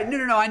 Yeah,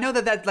 no. I know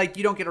that like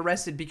you don't get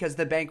arrested because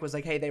the bank was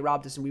like, hey, they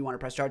robbed us and we want to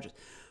press charges.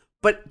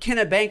 But can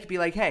a bank be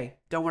like, hey,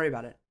 don't worry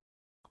about it?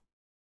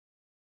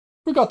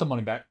 We got the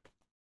money back.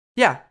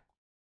 Yeah.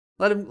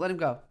 Let him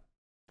go.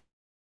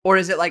 Or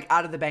is it like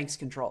out of the bank's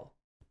control?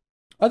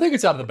 I think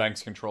it's out of the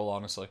bank's control,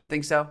 honestly.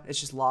 Think so? It's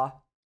just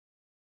law.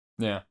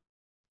 Yeah.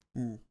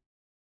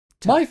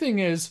 My thing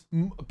is,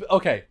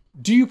 okay,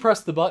 do you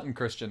press the button,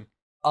 Christian?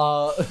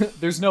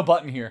 There's no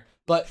button here,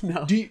 but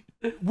no.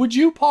 Would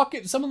you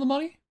pocket some of the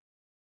money?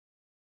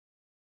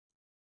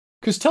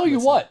 Because tell you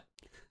what,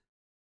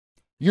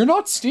 you're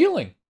not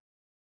stealing.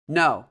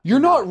 No. You're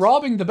not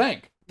robbing the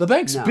bank. The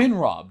bank's been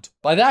robbed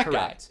by that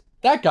Correct.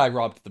 guy. That guy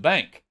robbed the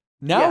bank.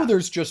 Now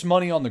there's just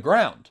money on the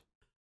ground.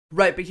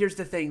 Right, but here's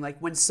the thing. Like,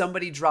 when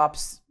somebody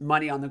drops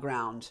money on the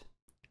ground...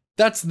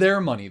 That's their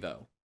money,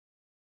 though.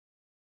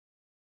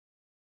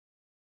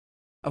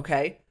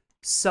 Okay?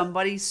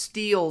 Somebody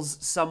steals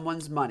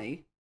someone's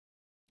money.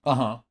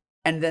 Uh-huh.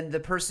 And then the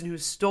person who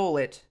stole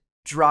it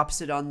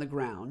drops it on the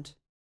ground.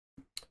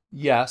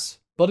 Yes,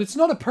 but it's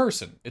not a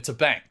person. It's a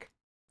bank.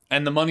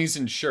 And the money's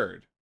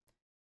insured.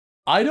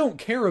 I don't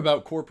care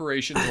about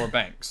corporations or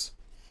banks.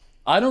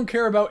 I don't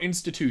care about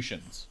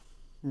institutions.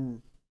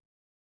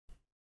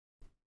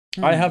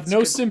 I have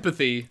no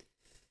sympathy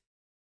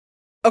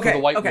for the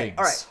white wigs.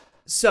 All right.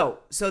 So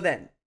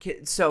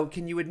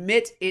can you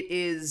admit it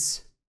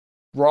is...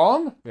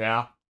 Wrong?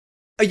 Yeah.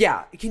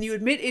 Yeah. Can you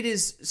admit it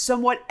is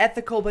somewhat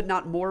ethical but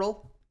not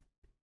moral?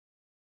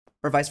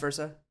 Or vice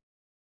versa?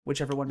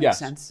 Whichever one makes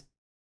sense.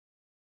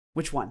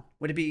 Which one?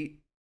 Would it be...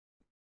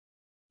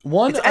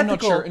 One, I'm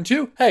not sure. And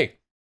two, hey,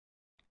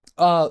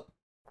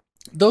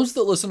 those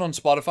that listen on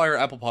Spotify or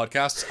Apple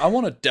Podcasts, I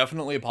want to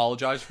definitely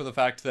apologize for the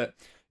fact that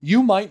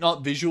you might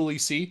not visually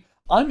see.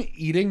 I'm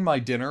eating my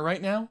dinner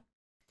right now.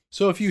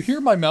 So if you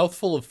hear my mouth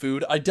full of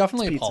food, I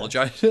definitely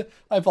apologize.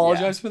 I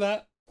apologize for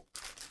that.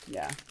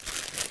 Yeah.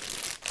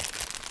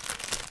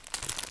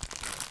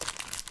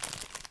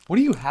 What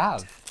do you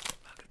have?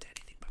 Welcome to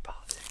Anything But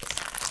Politics.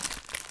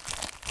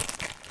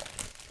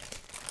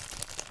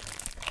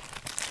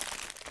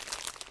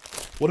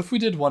 What if we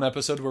did one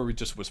episode where we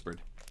just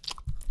whispered?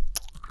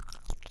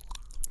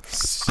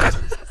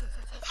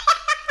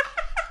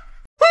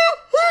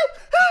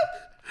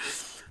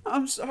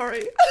 I'm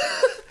sorry.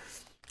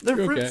 They're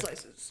fruit Okay.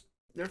 slices.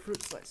 They're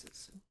fruit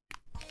slices.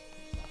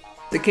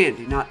 The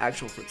candy, not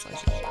actual fruit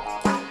slices.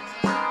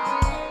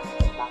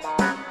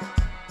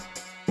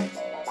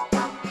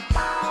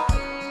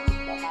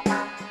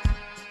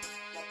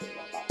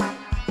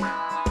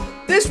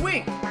 This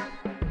week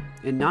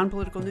in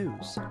non-political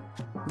news,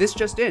 this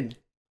just in,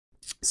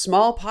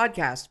 small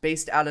podcasts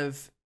based out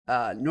of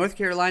North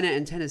Carolina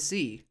and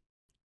Tennessee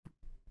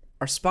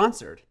are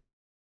sponsored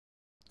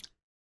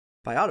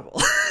by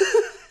Audible.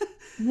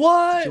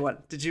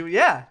 What? Did you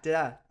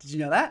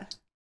know that?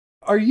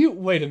 Are you?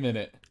 Wait a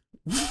minute.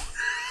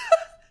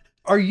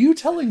 Are you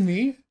telling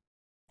me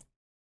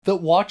that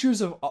watchers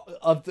of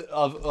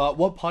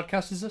what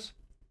podcast is this?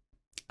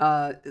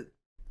 Hold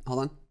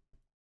on.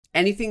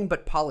 Anything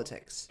But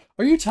Politics.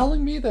 Are you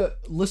telling me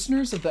that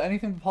listeners of the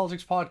Anything But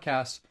Politics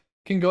podcast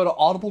can go to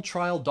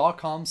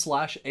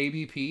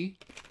audibletrial.com/ABP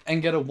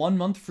and get a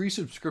 1-month free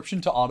subscription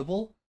to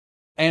Audible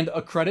and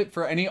a credit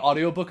for any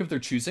audiobook of their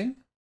choosing?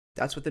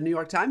 That's what the New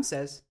York Times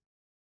says.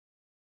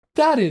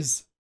 That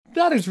is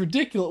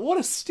ridiculous. What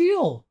a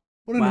steal.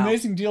 What an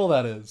amazing deal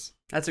that is.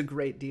 That's a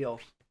great deal.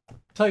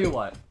 Tell you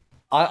what,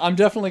 I'm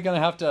definitely going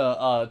to have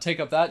to take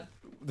up that.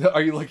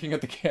 Are you looking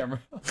at the camera?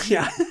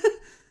 Yeah.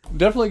 I'm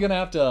definitely going to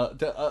have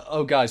to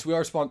oh, guys, we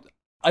are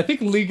I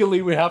think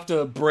legally we have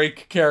to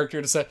break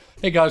character to say,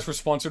 hey guys, we're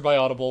sponsored by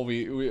Audible.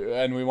 We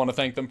want to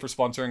thank them for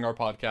sponsoring our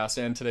podcast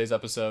and today's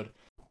episode.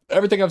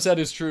 Everything I've said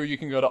is true. You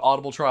can go to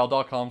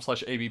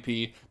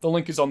audibletrial.com/ABP. The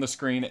link is on the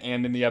screen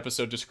and in the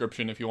episode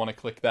description if you want to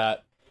click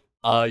that.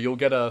 You'll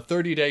get a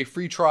 30-day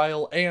free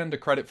trial and a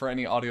credit for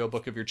any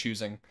audiobook of your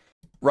choosing.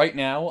 Right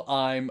now,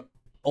 I'm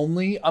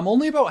only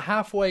about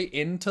halfway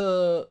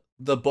into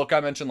the book I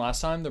mentioned last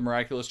time, The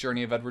Miraculous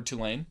Journey of Edward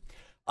Tulane.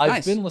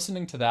 I've been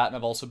listening to that, and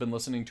I've also been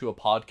listening to a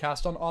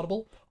podcast on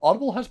Audible.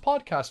 Audible has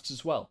podcasts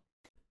as well.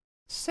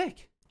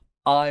 Sick.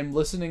 I'm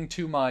listening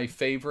to my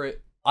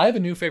favorite... I have a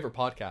new favorite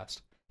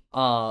podcast.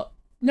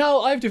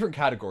 No, I have different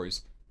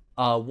categories.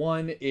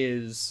 One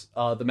is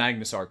the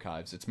Magnus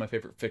Archives. It's my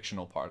favorite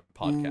fictional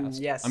podcast.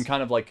 Yes. I'm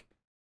kind of like...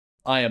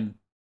 Can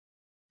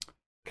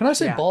I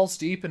say balls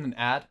deep in an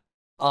ad?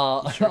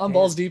 I'm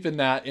balls deep in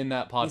that podcast.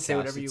 You can say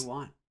whatever you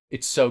want.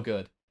 It's so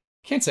good.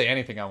 Can't say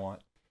anything I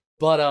want.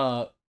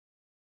 But,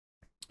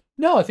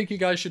 no, I think you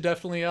guys should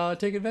definitely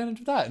take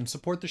advantage of that and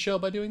support the show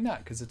by doing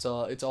that, because it's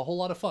a whole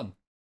lot of fun.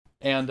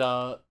 And,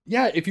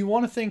 yeah, if you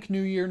want to think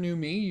New Year, New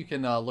Me, you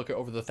can look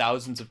over the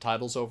thousands of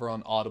titles over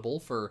on Audible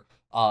for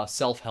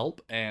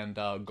self-help and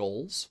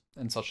goals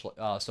and such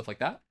stuff like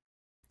that.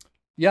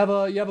 You have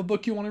a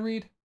book you want to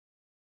read?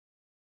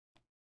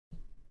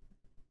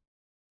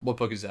 What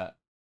book is that?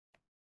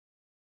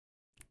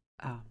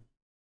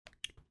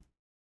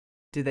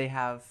 Do they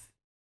have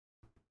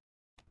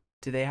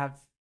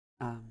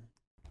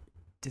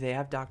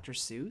Dr.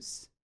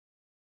 Seuss?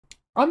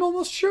 I'm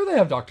almost sure they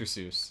have Dr.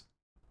 Seuss.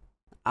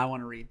 I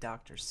want to read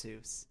Dr.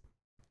 Seuss.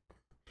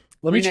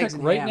 Let me check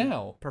right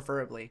now.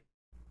 Preferably.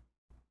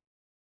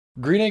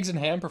 Green Eggs and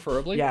Ham,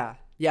 preferably? Yeah.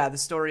 Yeah, the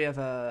story of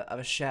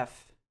a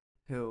chef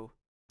who...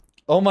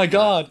 Oh my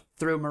god!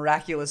 Through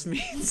miraculous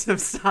means of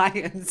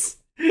science,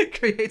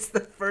 creates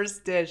the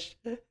first dish.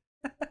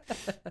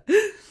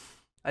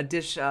 A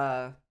dish...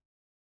 the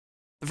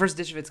first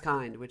dish of its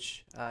kind,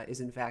 which is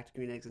in fact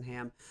green eggs and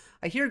ham.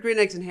 I hear green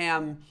eggs and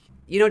ham,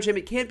 Jim,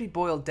 it can't be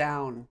boiled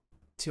down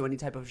to any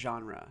type of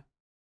genre.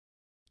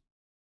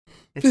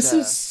 This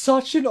is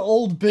such an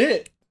old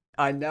bit.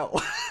 I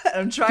know.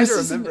 I'm trying to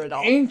remember it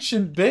all.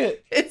 Ancient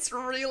bit. It's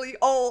really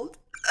old.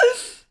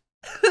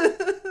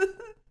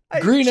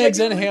 Green Eggs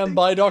and Ham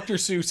by Dr.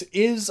 Seuss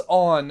is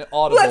on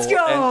Audible. Let's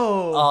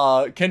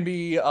go! And, can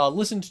be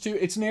listened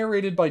to. It's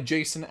narrated by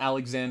Jason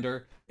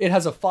Alexander. It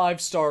has a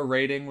 5-star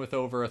rating with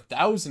over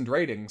 1,000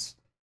 ratings.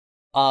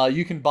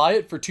 You can buy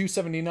it for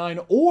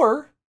 $2.79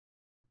 or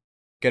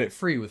get it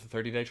free with a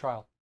 30-day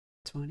trial.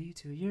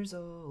 22 years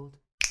old.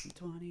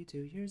 22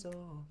 years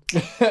old.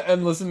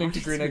 And listening to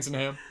Green Eggs and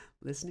Ham.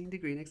 Listening to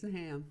Green Eggs and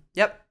Ham.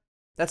 Yep.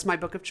 That's my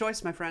book of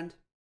choice, my friend.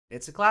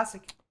 It's a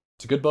classic.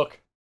 It's a good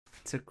book.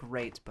 It's a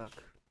great book.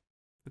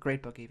 A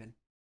great book, even.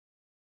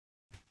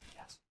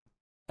 Yes.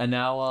 And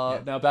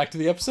now, now back to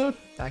the episode?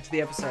 Back to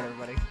the episode,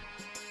 everybody.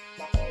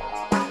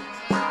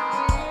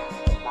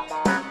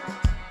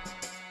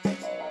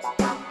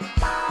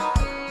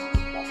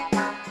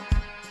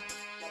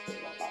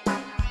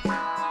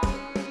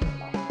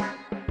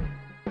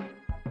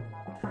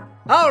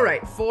 All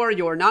right, for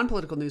your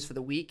non-political news for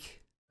the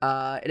week,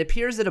 it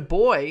appears that a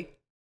boy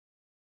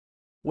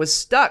was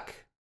stuck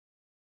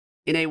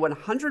in a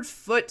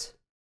 100-foot...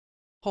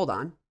 Hold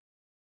on.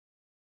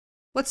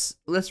 Let's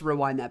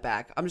rewind that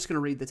back. I'm just going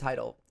to read the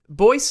title.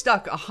 Boy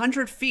stuck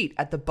 100 feet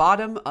at the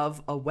bottom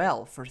of a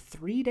well for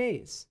 3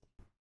 days.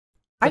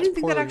 I didn't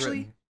think that actually...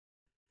 Written.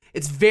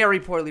 It's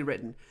very poorly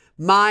written.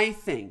 My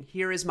thing.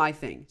 Here is my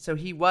thing. So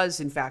he was,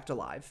 in fact,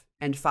 alive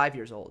and 5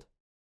 years old.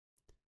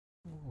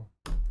 Oh.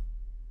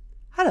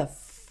 How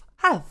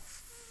the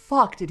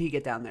fuck did he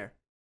get down there?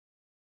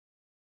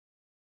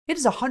 It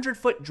is a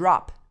 100-foot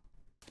drop.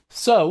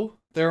 So,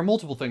 there are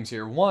multiple things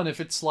here. One, if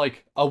it's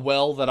like a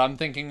well that I'm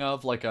thinking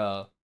of, like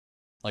a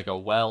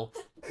well.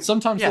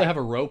 Sometimes they have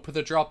a rope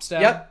that drops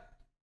down. Yep.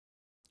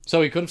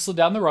 So he could have slid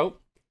down the rope.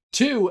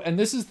 Two, and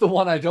this is the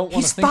one I don't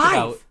want to think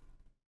about.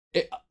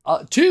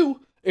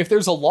 Two, if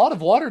there's a lot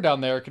of water down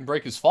there, it can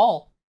break his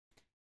fall.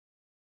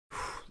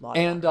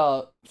 And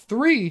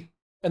 3,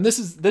 and this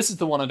is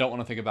the one I don't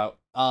want to think about.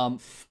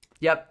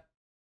 Yep.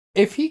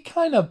 If he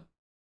kind of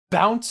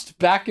bounced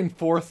back and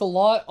forth a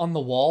lot on the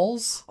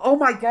walls. Oh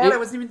my god, I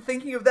wasn't even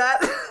thinking of that.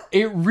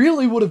 It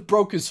really would have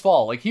broke his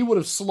fall. Like, he would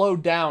have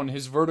slowed down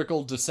his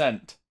vertical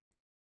descent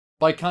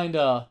by kind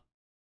of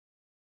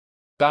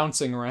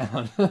bouncing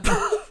around.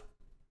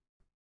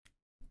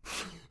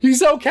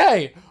 He's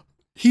okay.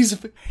 He's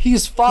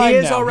fine He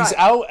is now. all right. He's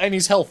out and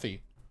he's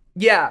healthy.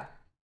 Yeah,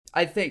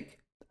 I think.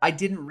 I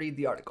didn't read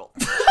the article.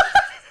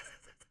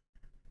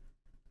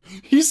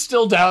 He's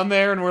still down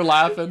there and we're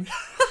laughing.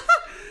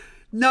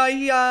 No,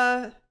 he,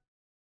 I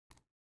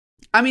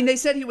mean, they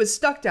said he was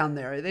stuck down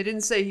there. They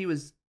didn't say he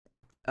was,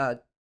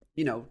 not...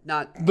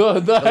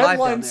 The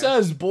headline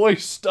says, boy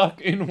stuck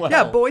in well.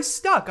 Yeah, boy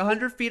stuck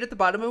 100 feet at the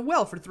bottom of a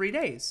well for 3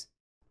 days.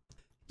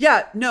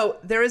 Yeah, no,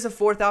 there is a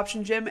fourth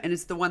option, Jim, and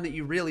it's the one that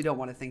you really don't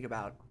want to think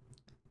about.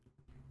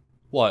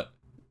 What?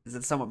 Is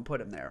that someone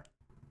put him there.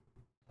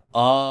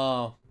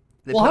 Well,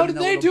 how did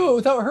they do it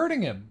without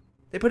hurting him?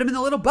 They put him in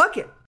the little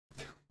bucket.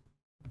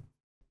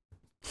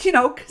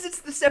 Because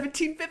it's the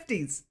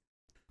 1750s.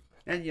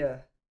 And you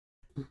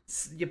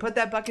put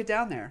that bucket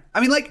down there. I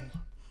mean,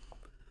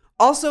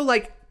 also,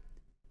 can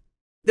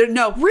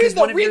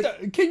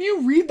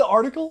you read the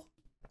article?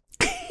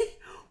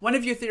 One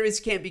of your theories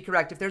can't be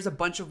correct. If there's a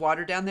bunch of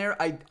water down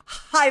there, I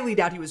highly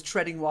doubt he was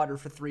treading water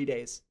for 3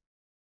 days.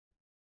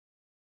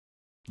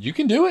 You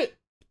can do it.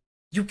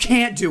 You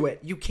can't do it.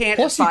 You can't.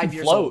 Plus, at 5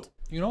 years old.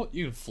 You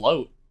can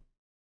float.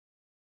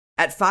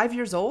 At 5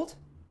 years old?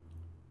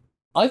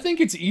 I think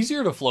it's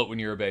easier to float when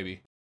you're a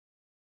baby.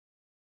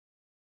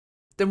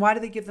 Then why do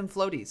they give them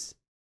floaties?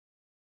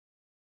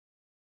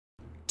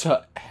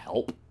 To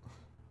help.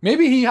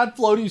 Maybe he had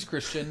floaties,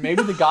 Christian.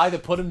 Maybe the guy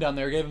that put him down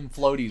there gave him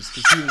floaties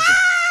because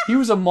he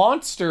was a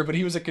monster, but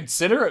he was a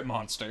considerate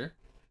monster.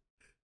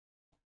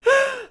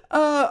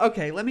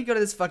 Okay, let me go to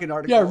this fucking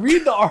article. Yeah,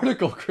 read the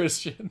article,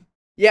 Christian.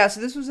 Yeah, so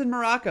this was in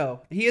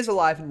Morocco. He is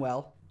alive and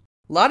well.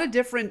 A lot of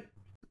different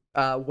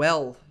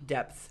well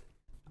depth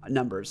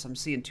numbers. I'm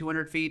seeing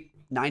 200 feet,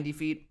 90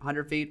 feet,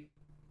 100 feet,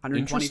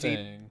 120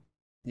 feet.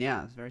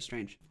 Yeah, it's very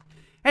strange.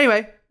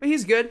 Anyway, but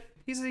he's good.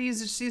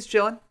 He's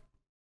chilling.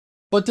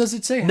 But does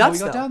it say how he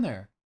got down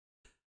there?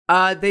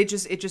 It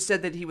just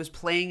said that he was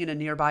playing in a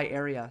nearby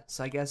area.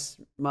 So I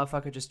guess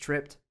motherfucker just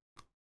tripped.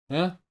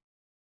 Yeah.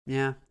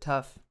 Yeah,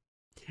 tough.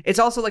 It's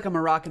also like a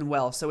Moroccan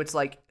well, so it's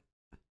like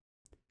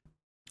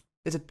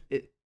it's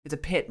a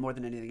pit more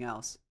than anything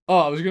else. Oh,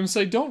 I was gonna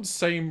say, don't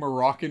say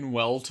Moroccan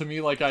well to me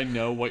like I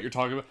know what you're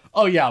talking about.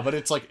 Oh yeah, but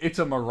it's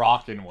a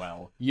Moroccan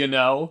well,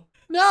 No.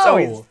 So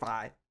he's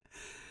fine.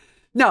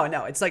 No,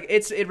 it's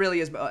it really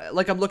is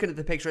like I'm looking at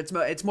the picture.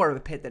 It's more of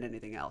a pit than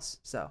anything else.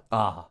 So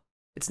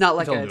it's not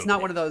like it's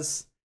not one of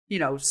those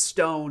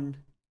stone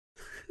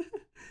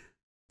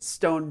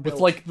built. With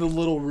like the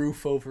little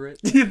roof over it.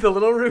 The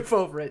little roof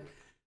over it.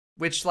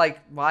 Which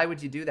why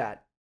would you do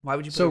that? Why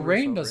would you? Put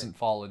rain doesn't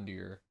fall into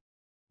your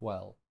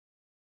well.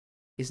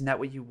 Isn't that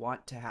what you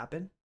want to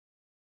happen?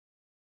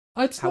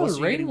 It's not a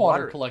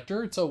rainwater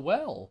collector. It's a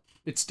well.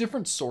 It's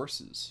different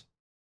sources.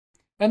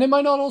 And it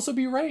might not also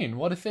be rain.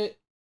 What if it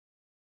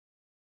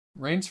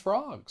rains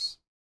frogs?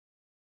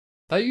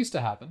 That used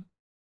to happen.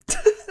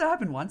 That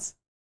happened once.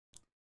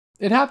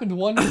 It happened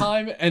one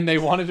time, and they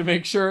wanted to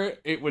make sure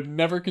it would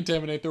never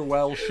contaminate their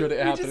well should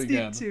it happen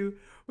again.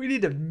 We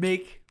need to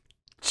make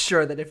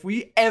sure that if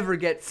we ever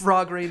get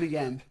frog rain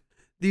again,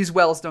 these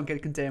wells don't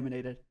get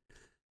contaminated.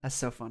 That's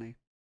so funny.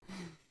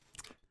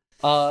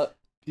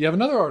 You have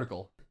another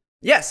article.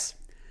 Yes.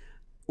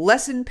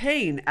 Lessen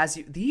pain as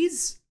you...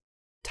 These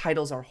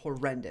titles are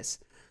horrendous.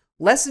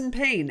 Lessen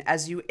pain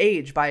as you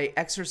age by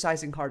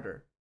exercising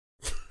harder.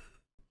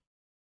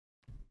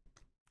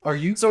 Are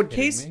you so in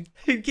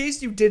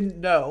case you didn't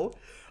know,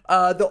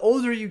 the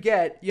older you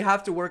get, you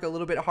have to work a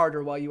little bit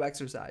harder while you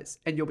exercise,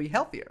 and you'll be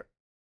healthier.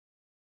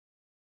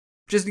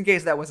 Just in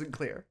case that wasn't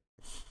clear.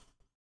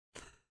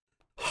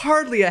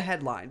 Hardly a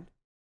headline.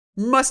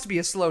 Must be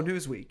a slow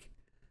news week.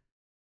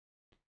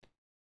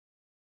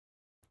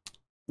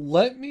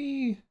 Let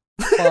me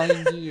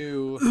find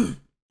you...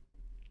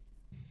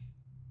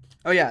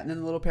 Oh yeah, and then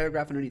the little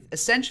paragraph underneath.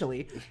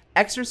 Essentially,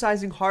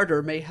 exercising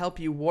harder may help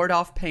you ward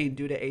off pain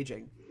due to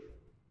aging.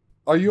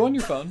 Are you on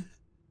your phone?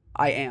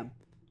 I am.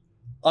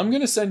 I'm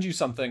going to send you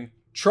something.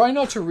 Try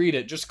not to read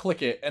it. Just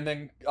click it and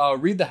then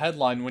read the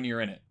headline when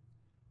you're in it.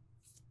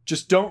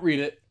 Just don't read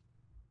it.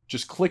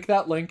 Just click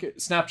that link.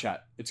 Snapchat.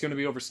 It's going to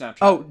be over Snapchat.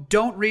 Oh,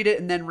 don't read it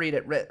and then read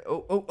it.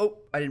 Oh,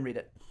 I didn't read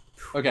it.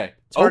 Okay.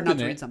 It's hard not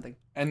to read something.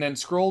 And then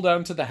scroll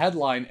down to the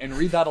headline and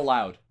read that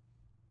aloud.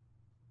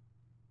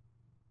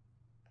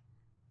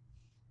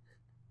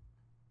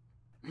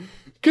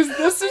 Because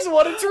this is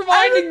what it's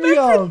reminding me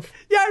of.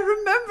 Yeah, I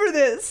remember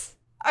this.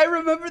 I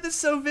remember this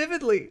so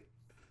vividly.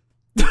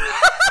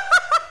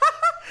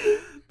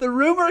 The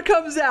rumor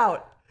comes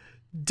out.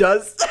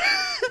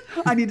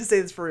 I need to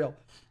say this for real.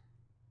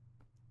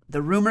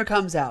 The rumor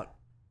comes out.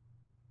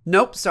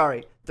 Nope,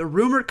 sorry. The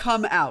rumor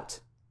come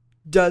out.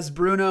 Does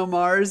Bruno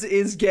Mars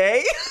is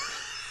gay?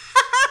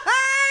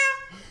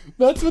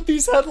 That's what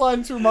these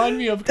headlines remind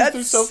me of because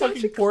they're That's so such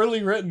fucking a-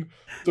 poorly written.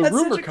 The That's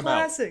rumor such a come out.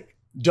 classic.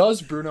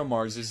 Does Bruno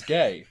Mars is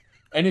gay?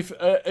 And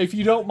if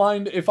you don't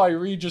mind if I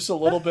read just a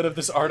little bit of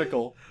this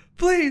article.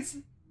 Please.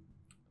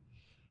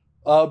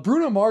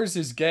 Bruno Mars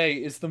is gay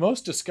is the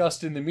most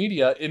discussed in the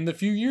media in the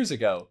few years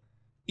ago.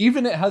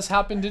 Even it has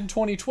happened in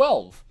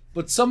 2012,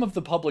 but some of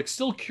the public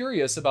still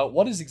curious about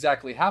what is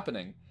exactly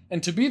happening,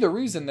 and to be the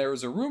reason there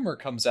is a rumor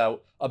comes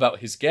out about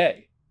his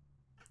gay.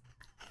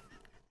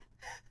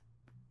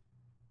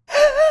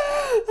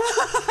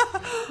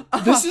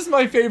 This is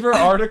my favorite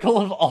article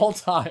of all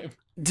time.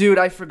 Dude,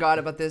 I forgot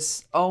about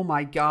this. Oh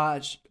my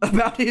gosh.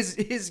 About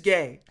his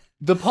gay.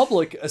 The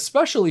public,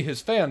 especially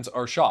his fans,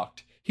 are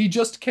shocked. He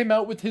just came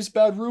out with his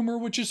bad rumor,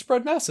 which is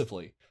spread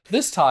massively.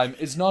 This time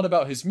is not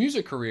about his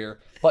music career,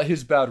 but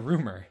his bad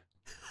rumor.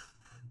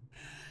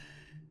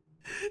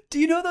 Do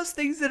you know those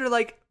things that are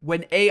like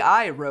when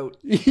AI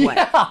wrote blank?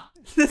 Yeah!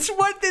 That's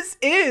what this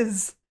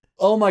is.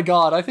 Oh my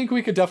god, I think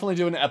we could definitely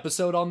do an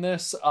episode on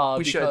this,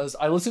 We should. because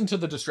I listened to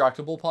the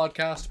Distractable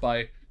podcast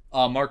by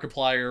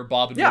Markiplier,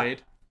 Bob and Yeah.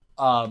 Wade.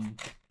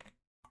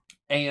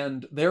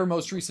 And their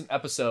most recent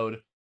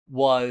episode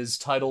was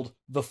titled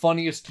The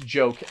Funniest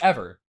Joke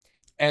Ever.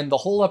 And the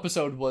whole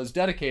episode was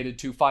dedicated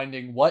to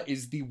finding what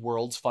is the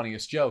world's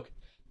funniest joke.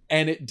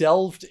 And it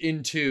delved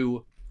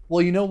into,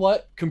 well, you know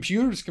what?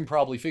 Computers can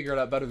probably figure it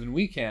out better than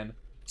we can.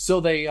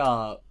 So they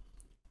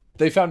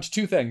found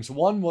two things.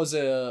 One was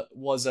a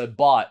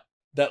bot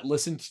that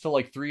listened to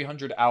like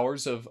 300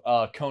 hours of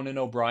Conan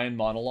O'Brien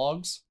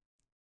monologues.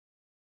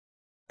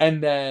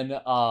 And then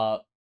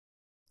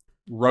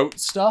wrote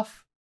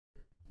stuff.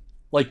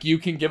 Like you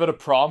can give it a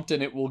prompt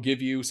and it will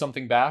give you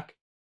something back.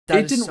 That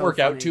It is didn't so work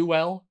funny. out too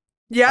well.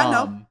 Yeah,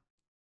 no.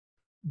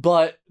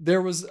 But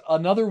there was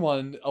another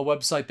one, a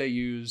website they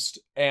used,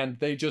 and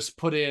they just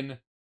put in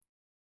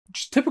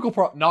just typical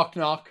knock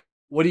knock.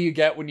 What do you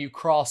get when you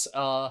cross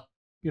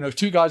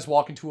two guys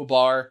walk into a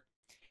bar?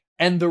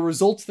 And the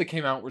results that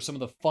came out were some of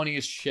the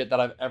funniest shit that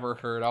I've ever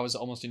heard. I was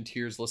almost in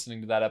tears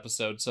listening to that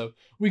episode. So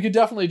we could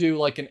definitely do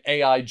like an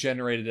AI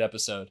generated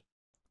episode.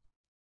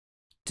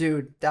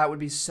 Dude, that would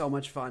be so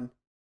much fun.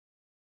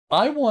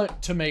 I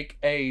want to make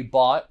a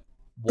bot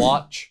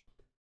watch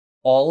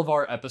all of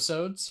our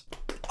episodes.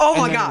 Oh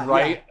and my then god.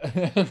 Write,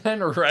 Yeah. and then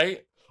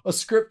write a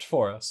script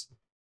for us.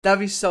 That'd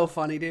be so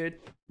funny, dude.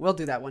 We'll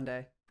do that one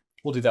day.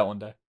 We'll do that one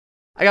day.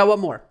 I got one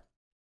more.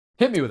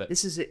 Hit me with it.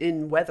 This is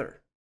in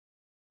weather.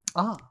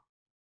 Ah.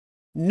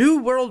 New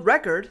world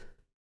record.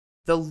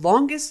 The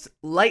longest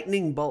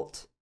lightning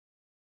bolt.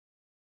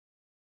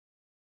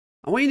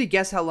 I want you to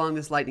guess how long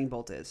this lightning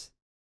bolt is.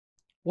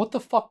 What the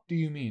fuck do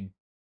you mean?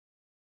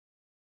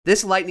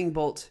 This lightning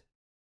bolt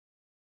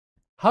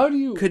How do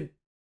you...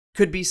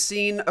 could be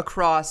seen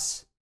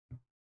across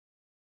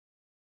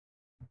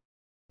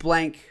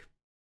blank.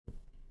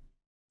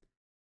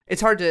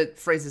 It's hard to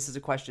phrase this as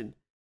a question.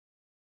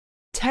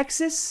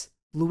 Texas,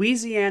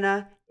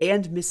 Louisiana,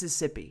 and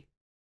Mississippi.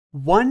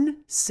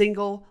 One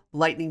single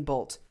lightning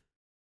bolt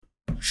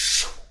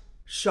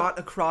shot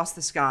across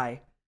the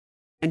sky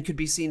and could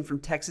be seen from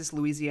Texas,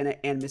 Louisiana,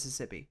 and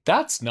Mississippi.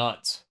 That's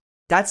nuts.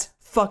 That's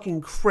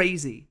fucking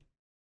crazy.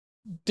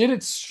 Did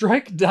it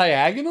strike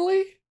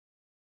diagonally?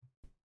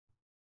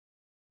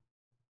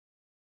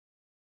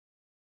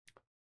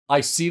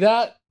 I see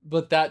that,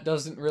 but that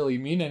doesn't really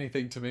mean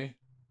anything to me.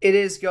 It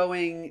is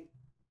going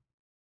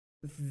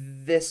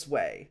this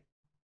way.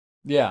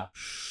 Yeah.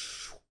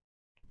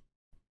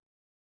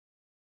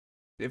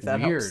 If that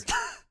Weird. helps.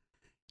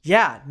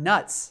 Yeah,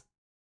 nuts.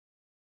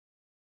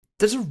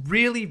 There's a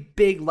really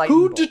big lightning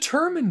Who bolt.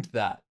 determined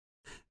that?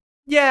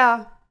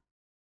 Yeah.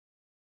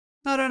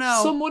 I don't know.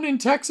 Someone in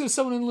Texas,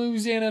 someone in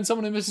Louisiana, and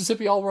someone in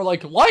Mississippi all were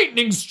like,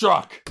 lightning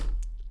struck!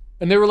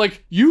 And they were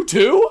like, you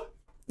too?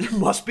 It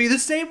must be the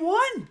same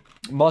one.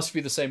 Must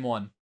be the same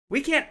one.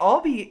 We can't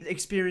all be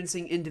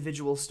experiencing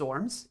individual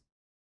storms.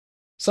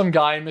 Some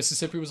guy in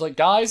Mississippi was like,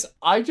 guys,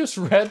 I just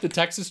read the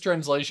Texas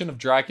translation of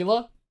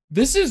Dracula.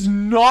 This is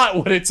not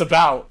what it's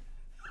about.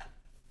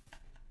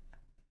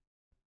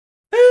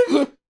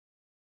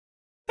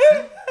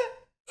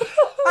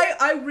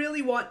 I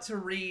really want to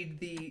read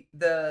the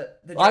Dracula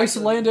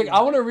Icelandic.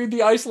 I want to read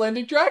the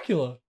Icelandic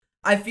Dracula.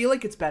 I feel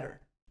like it's better.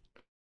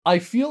 I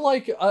feel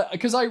like,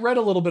 because I read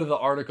a little bit of the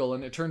article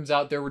and it turns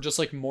out there were just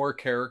like more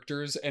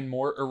characters and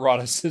more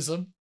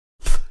eroticism.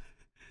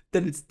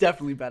 Then it's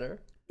definitely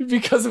better.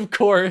 Because of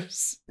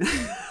course.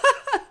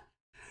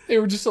 They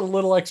were just a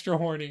little extra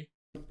horny.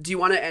 Do you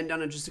want to end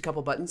on just a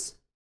couple buttons?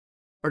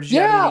 Or did you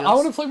have Yeah, anything I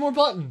else? want to play more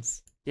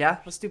buttons. Yeah,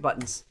 let's do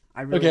buttons.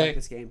 I really Okay. like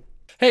this game.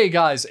 Hey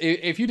guys,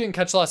 if you didn't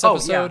catch the last Oh,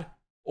 episode, yeah.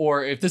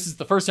 or if this is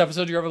the first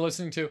episode you're ever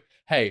listening to,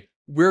 hey,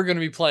 we're going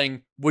to be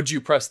playing Would You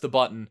Press the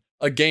Button,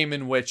 a game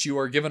in which you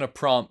are given a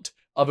prompt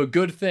of a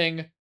good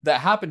thing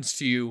that happens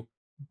to you,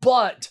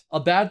 but a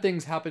bad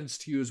thing happens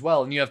to you as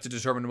well, and you have to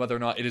determine whether or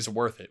not it is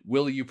worth it.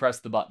 Will you press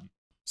the button?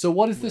 So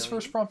what is this Will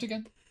you? first prompt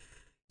again?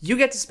 You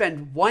get to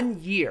spend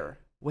 1 year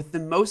with the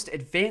most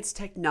advanced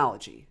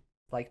technology,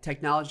 like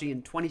technology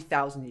in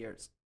 20,000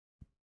 years,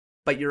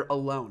 but you're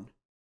alone.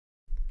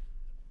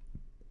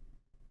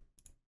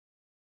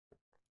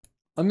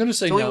 I'm gonna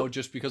say It's only- no,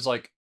 just because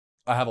like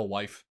I have a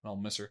wife and I'll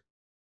miss her.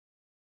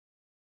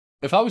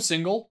 If I was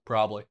single,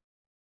 probably.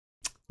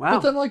 Wow. But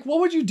then, like, what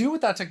would you do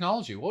with that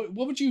technology? What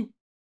would you?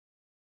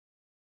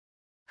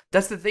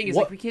 That's the thing, is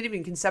What- like we can't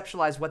even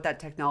conceptualize what that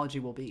technology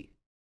will be.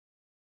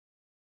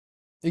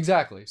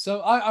 Exactly.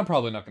 So I'm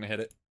probably not gonna hit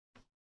it.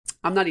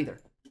 I'm not either.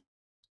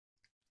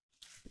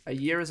 A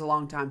year is a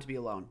long time to be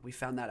alone. We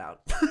found that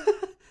out.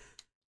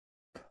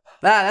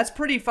 That's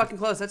pretty fucking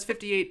close. That's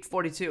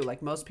 58-42.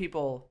 Like most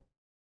people,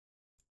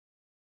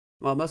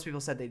 well, most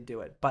people said they'd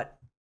do it, but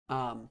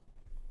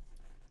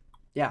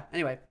yeah.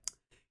 Anyway,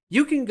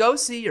 you can go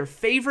see your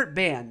favorite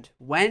band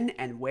when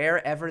and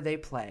wherever they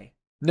play.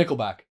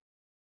 Nickelback.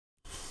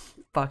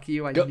 Fuck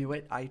you! I Go- knew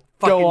it. I go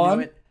fucking on.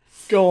 knew it.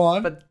 Go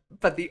on.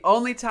 But the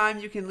only time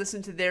you can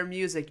listen to their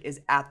music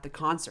is at the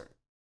concert.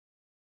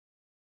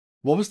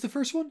 What was the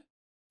first one?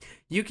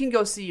 You can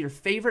go see your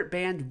favorite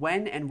band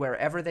when and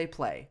wherever they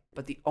play,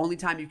 but the only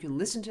time you can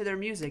listen to their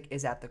music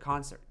is at the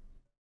concert.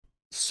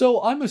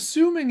 So I'm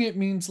assuming it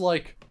means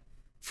like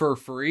for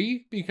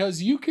free,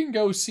 because you can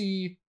go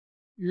see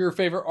your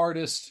favorite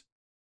artist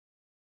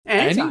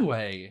Anytime.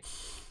 anyway.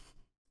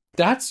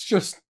 That's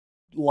just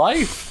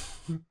life.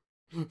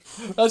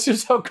 That's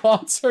just how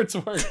concerts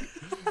work.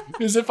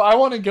 Is if I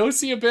want to go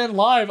see a band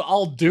live,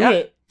 I'll do Yeah.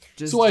 it.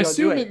 Just So I go do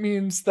assume it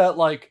means that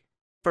like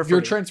for your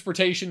free.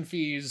 transportation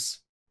fees,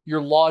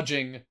 your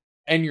lodging,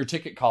 and your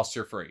ticket costs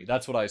are free.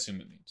 That's what I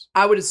assume it means.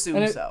 I would assume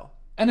And it- so.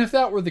 And if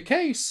that were the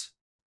case,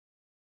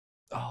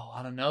 oh,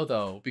 I don't know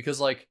though, because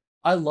like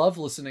I love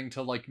listening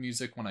to like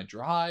music when I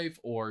drive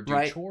or do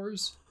Right.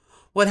 chores.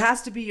 Well, it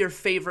has to be your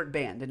favorite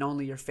band and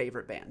only your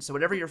favorite band. So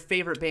whatever your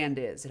favorite band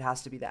is, it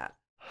has to be that.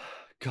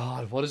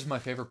 God, what is my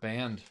favorite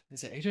band?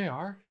 Is it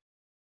AJR?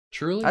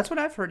 Truly? That's what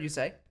I've heard you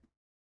say.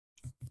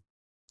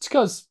 It's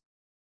because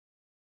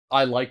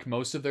I like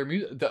most of their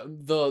music.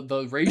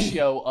 The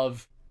ratio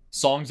of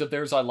songs of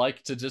theirs I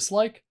like to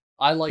dislike,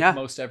 I like Yeah.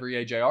 most every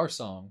AJR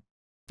song.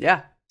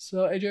 Yeah. So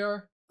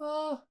AJR,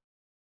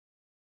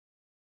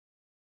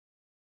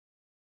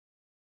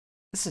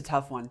 This is a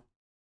tough one.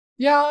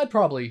 yeah, I'd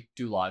probably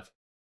do live.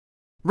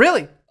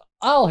 Really?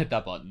 I'll hit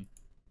that button.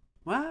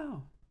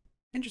 Wow.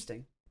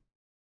 Interesting.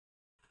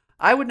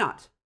 I would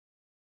not.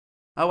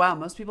 Oh, wow.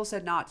 Most people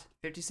said not.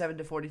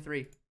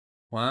 57-43.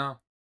 Wow.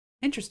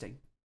 Interesting.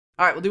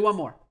 All right, we'll do one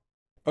more.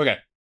 Okay,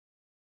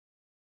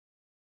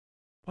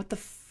 What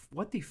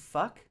the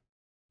fuck?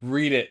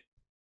 read it.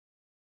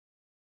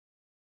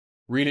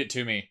 Read it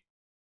to me.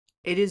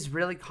 It is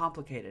really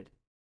complicated.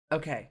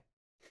 Okay.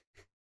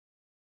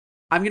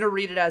 I'm going to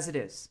read it as it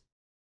is.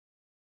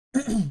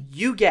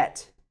 You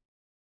get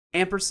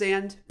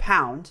ampersand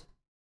pound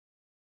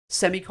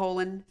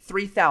semicolon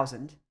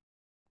 3,000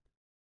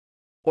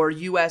 or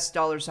US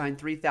 $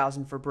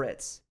 3,000 for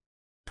Brits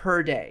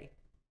per day.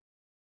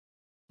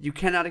 You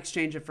cannot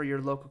exchange it for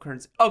your local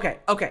currency. Okay.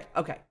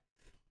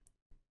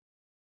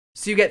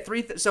 So you get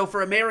so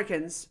for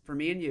Americans, for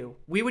me and you,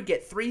 we would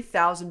get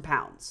 3,000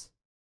 pounds,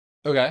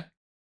 Okay.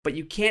 but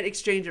you can't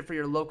exchange it for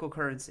your local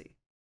currency.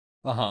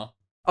 Uh-huh.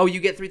 Oh, you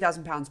get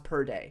 3,000 pounds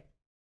per day,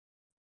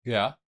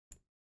 Yeah.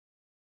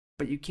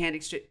 but you can't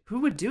exchange. Who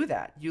would do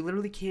that? You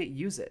literally can't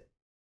use it.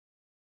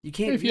 You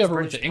can't. If you use ever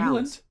went British to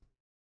England. pounds.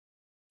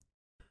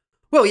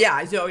 Well,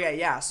 yeah. So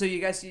yeah. So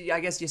I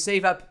guess you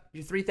save up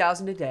your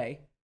 3,000 a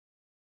day,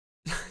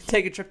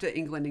 take a trip to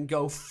England, and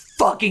go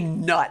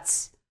fucking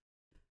nuts.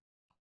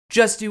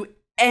 Just do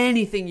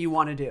anything you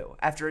want to do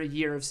after a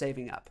year of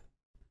saving up,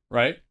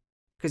 Right?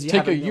 because you Take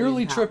have a million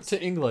yearly trip pounds.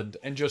 to England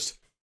and just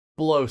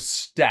blow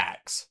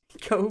stacks.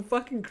 Go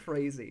fucking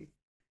crazy.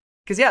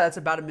 Because yeah, that's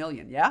about $1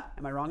 million. Yeah,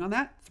 am I wrong on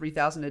that?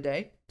 3,000 a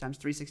day times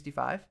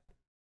 365.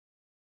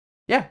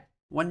 Yeah,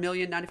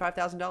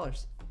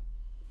 $1,095,000.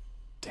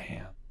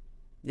 Damn.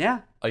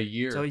 Yeah, A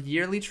year. so a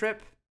yearly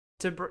trip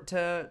to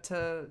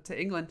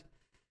England,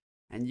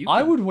 and you. I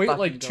can would wait fucking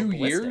like go 2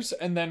 ballistic. years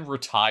and then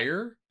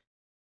retire.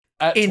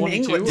 At In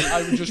 22, England.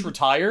 I would just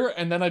retire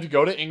and then I'd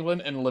go to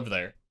England and live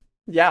there.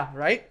 Yeah,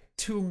 right.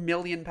 2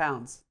 million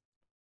pounds.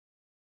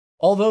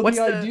 Although What's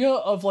the the- idea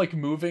of like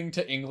moving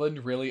to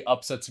England really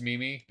upsets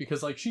Mimi,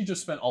 because like she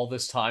just spent all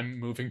this time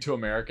moving to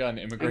America and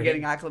And immigrating.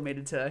 getting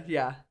acclimated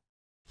to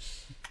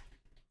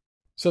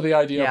So the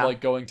idea Yeah. of like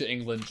going to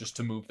England just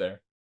to move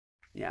there.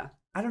 yeah.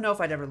 I don't know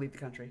if I'd ever leave the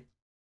country.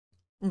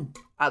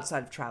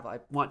 Outside of travel, I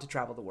want to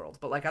travel the world,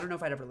 but like I don't know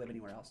if I'd ever live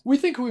anywhere else. We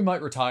think we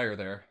might retire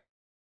there.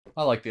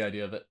 I like the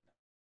idea of it.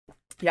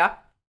 Yeah.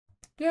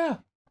 Yeah.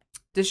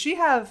 Does she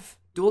have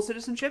dual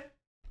citizenship?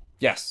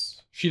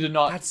 Yes. She did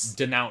not That's-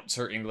 denounce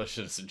her English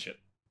citizenship.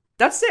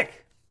 That's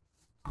sick.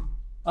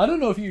 I don't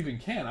know if you even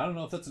can. I don't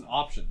know if that's an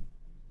option.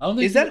 I don't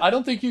think Is that- I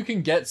don't think you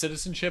can get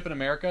citizenship in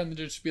America and then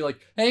just be like,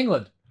 "Hey,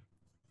 England,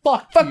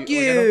 fuck Fuck you."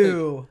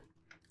 you.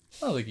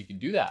 Like, I don't think you can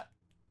do that.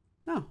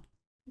 Oh,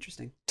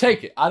 interesting.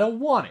 Take it. I don't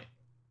want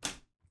it.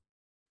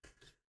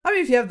 I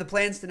mean, if you have the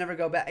plans to never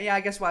go back, yeah,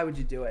 I guess why would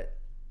you do it?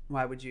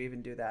 Why would you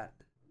even do that?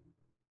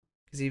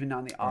 Because even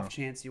on the off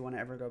chance you want to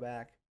ever go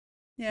back.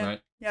 Yeah.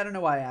 Right. Yeah, I don't know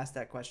why I asked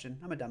that question.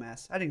 I'm a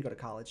dumbass. I didn't go to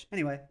college.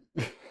 Anyway.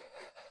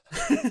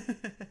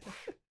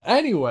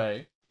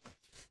 Anyway,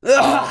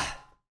 Ugh.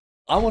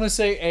 I want to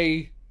say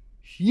a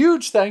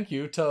huge thank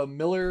you to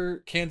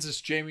Miller,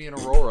 Kansas, Jamie, and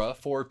Aurora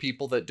for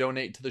people that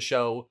donate to the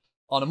show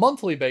on a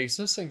monthly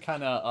basis and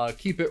kind of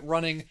keep it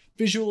running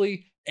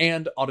visually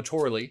and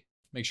auditorily.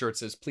 Make sure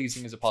it's as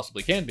pleasing as it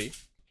possibly can be.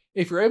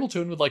 If you're able to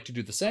and would like to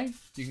do the same,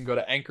 you can go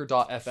to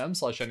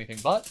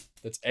anchor.fm/anythingbut.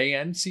 That's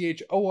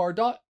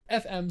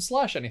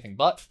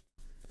anchor.fm/anythingbut.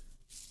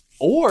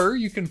 Or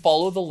you can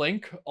follow the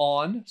link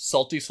on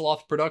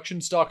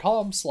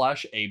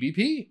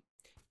saltyslothproductions.com/ABP.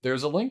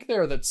 There's a link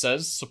there that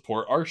says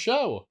support our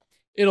show.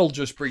 It'll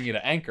just bring you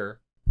to Anchor.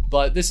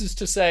 But this is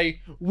to say,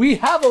 we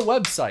have a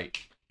website.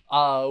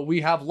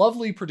 We have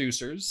lovely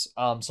producers,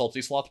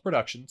 Salty Sloth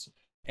Productions.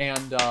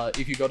 And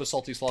if you go to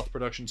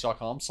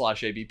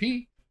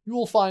saltyslothproductions.com/ABP, you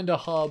will find a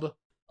hub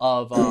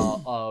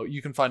of,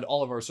 you can find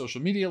all of our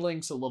social media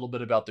links, a little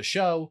bit about the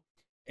show.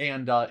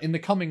 And in the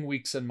coming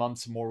weeks and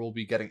months, more will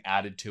be getting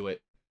added to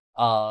it.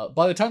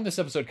 By the time this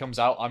episode comes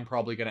out, I'm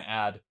probably going to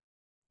add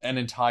an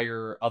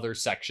entire other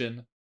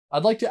section.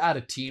 I'd like to add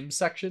a team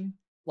section,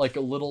 like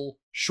a little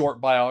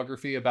short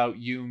biography about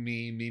you,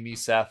 me, Mimi,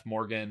 Seth,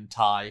 Morgan,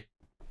 Ty.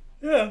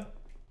 Yeah.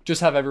 Just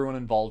have everyone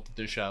involved with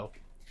the show.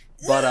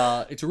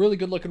 But it's a really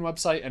good looking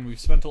website, and we've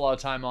spent a lot of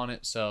time on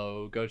it,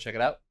 so go check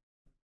it out.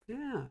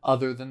 Yeah.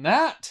 Other than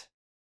that,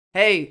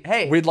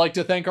 Hey. we'd like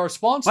to thank our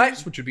sponsors,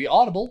 What? which would be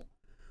Audible.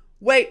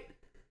 Wait.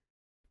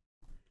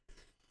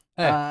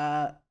 Hey.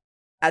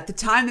 At the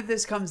time that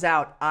this comes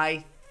out,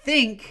 I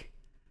think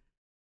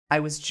I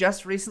was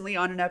just recently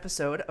on an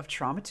episode of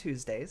Trauma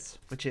Tuesdays,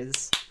 which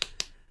is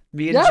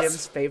me and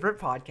Jim's favorite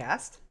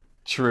podcast.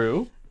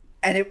 True.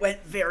 And it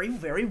went very,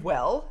 very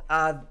well.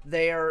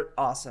 They are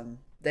awesome.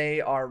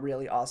 They are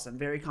really awesome.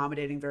 Very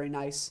accommodating, very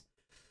nice.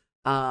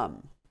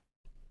 And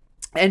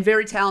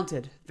very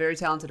talented. Very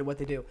talented at what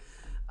they do.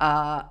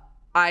 I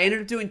ended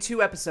up doing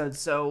 2 episodes,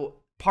 so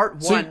part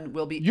 1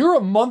 will be... You're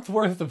a month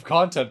worth of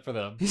content for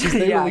them. Because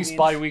they release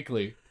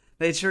bi-weekly.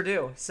 They sure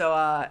do. So,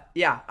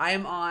 yeah, I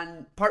am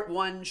on... Part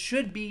 1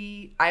 should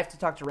be... I have to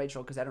talk to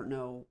Rachel because I don't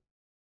know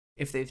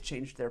if they've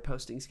changed their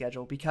posting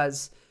schedule.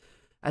 Because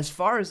as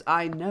far as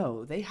I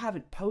know, they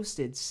haven't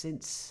posted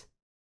since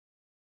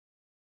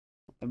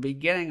the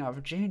beginning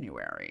of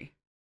January.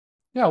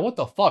 Yeah, what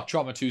the fuck,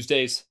 Trauma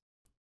Tuesdays?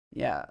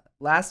 Yeah,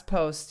 last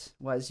post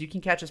was, you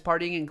can catch us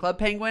partying in Club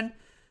Penguin.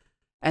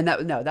 And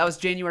that was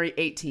January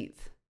 18th.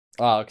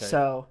 Oh, okay.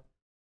 So,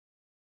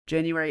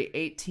 January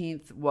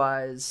 18th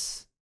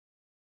was...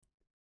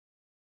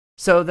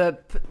 So,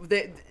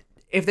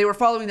 if they were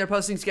following their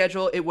posting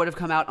schedule, it would have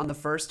come out on the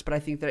 1st, but I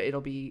think that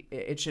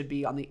it should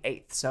be on the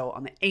 8th. So,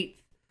 on the 8th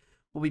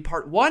will be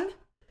part 1,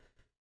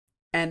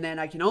 and then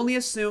I can only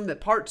assume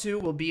that part 2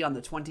 will be on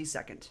the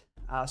 22nd.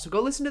 So,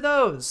 go listen to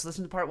those.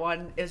 Listen to part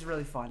 1. It's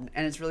really fun,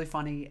 and it's really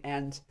funny,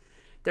 and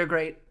they're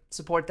great.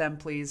 Support them,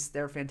 please.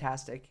 They're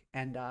fantastic,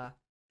 and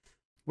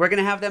we're going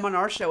to have them on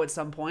our show at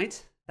some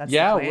point. That's the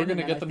plan, we're going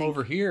to get them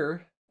over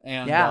here.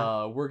 And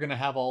we're going to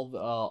have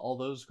all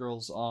those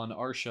girls on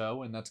our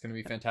show, and that's going to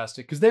be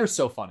fantastic because they're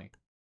so funny.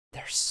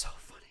 They're so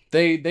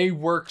funny. They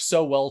work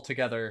so well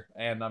together,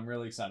 and I'm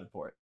really excited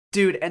for it.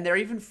 Dude, and they're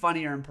even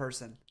funnier in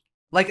person.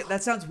 Like,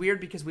 that sounds weird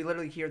because we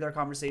literally hear their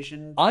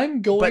conversation.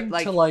 I'm going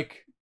to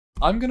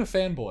I'm going to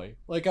fanboy.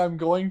 Like, I'm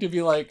going to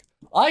be like,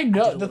 I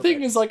know, the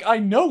thing is, like, I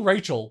know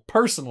Rachel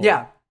personally.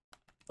 Yeah.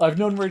 I've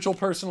known Rachel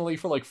personally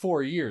for like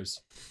 4 years.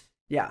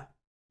 Yeah.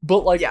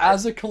 But, like,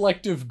 as a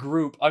collective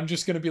group, I'm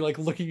just going to be, like,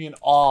 looking in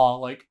awe,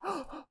 like...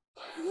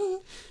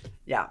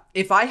 Yeah.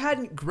 If I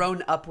hadn't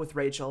grown up with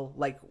Rachel,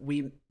 like,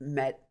 we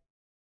met...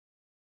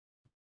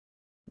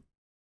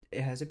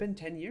 Has it been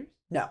 10 years?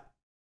 No.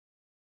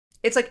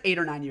 It's, like, 8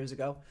 or 9 years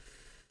ago.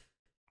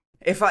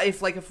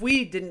 If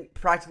we didn't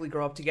practically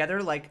grow up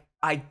together, like,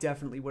 I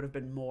definitely would have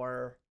been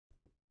more...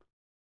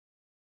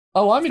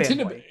 Oh, I'm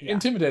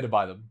intimidated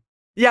by them.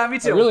 Yeah, me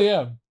too. I really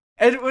am.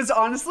 And it was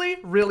honestly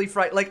really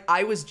frightening. Like,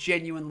 I was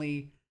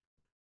genuinely,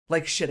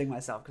 like, shitting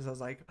myself because I was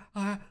like,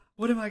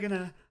 what am I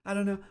gonna, I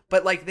don't know.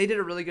 But, like, they did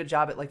a really good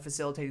job at, like,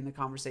 facilitating the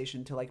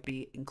conversation to, like,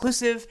 be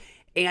inclusive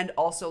and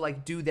also,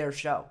 like, do their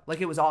show.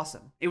 Like, it was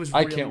awesome. It was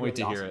really, I can't wait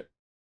to awesome. hear it.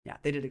 Yeah,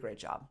 they did a great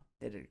job.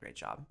 And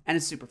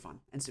it's super fun.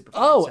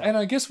 Oh, and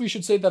I guess we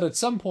should say that at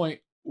some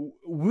point,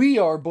 we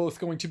are both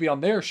going to be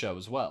on their show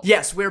as well.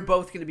 Yes, we're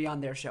both going to be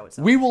on their show.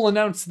 We will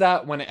announce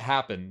that when it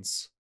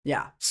happens.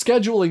 Yeah.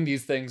 Scheduling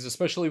these things,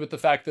 especially with the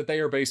fact that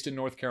they are based in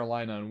North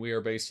Carolina and we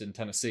are based in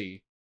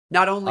Tennessee.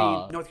 Not only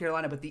North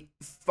Carolina, but the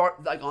far,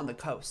 like, on the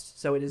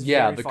coast. So it is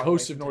very the far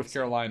coast away of from North Tennessee.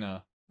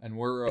 Carolina, and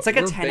we're it's like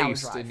a 10-hour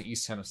based drive in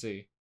East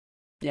Tennessee.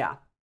 Yeah,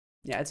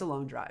 it's a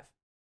long drive.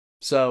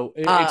 So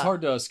it's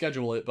hard to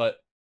schedule it, but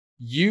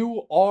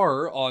you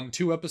are on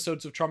 2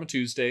 episodes of Trauma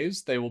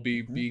Tuesdays. They will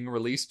be being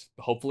released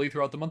hopefully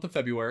throughout the month of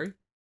February.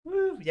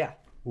 Woo, yeah.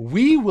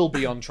 We will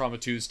be on Trauma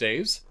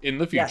Tuesdays in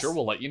the future. Yes,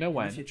 we'll let you know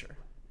when. In the future.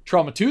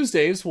 Trauma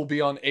Tuesdays will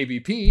be on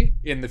ABP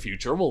in the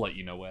future. We'll let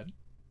you know when.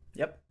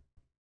 Yep.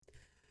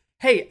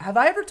 Hey, have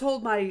I ever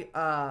told my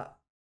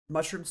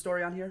mushroom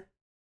story on here?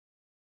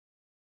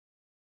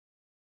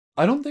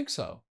 I don't think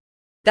so.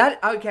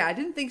 Okay, I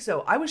didn't think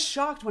so. I was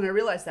shocked when I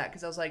realized that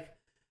because I was like,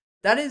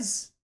 that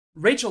is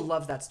Rachel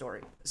loves that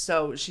story.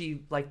 So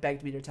she like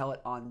begged me to tell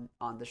it on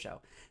the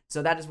show.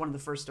 So that is one of the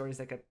first stories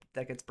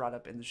that gets brought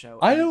up in the show.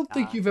 I and, don't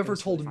think you've it ever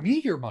was really told funny. me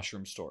your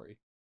mushroom story.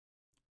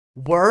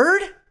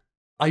 Word?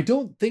 I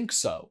don't think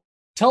so.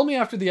 Tell me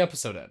after the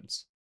episode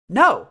ends.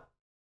 No.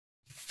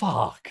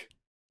 Fuck.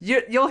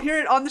 You'll hear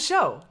it on the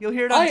show. You'll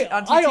hear it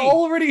on TT. I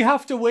already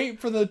have to wait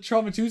for the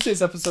Trauma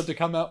Tuesdays episode to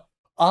come out.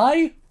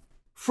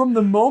 From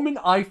the moment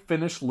I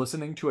finish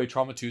listening to a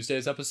Trauma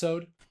Tuesdays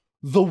episode,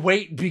 the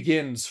wait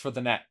begins for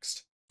the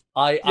next.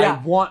 I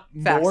want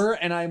facts. more,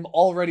 and I'm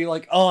already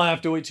like, oh, I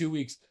have to wait 2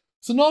 weeks.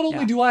 So not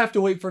only do I have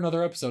to wait for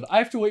another episode, I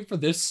have to wait for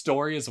this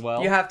story as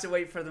well. You have to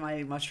wait for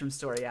my mushroom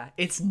story, yeah.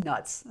 It's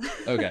nuts.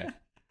 Okay.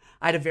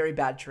 I had a very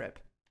bad trip.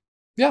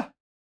 Yeah.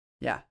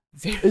 Yeah.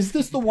 Is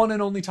this the one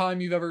and only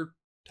time you've ever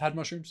had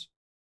mushrooms?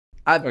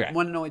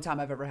 One and only time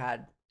I've ever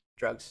had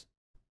drugs.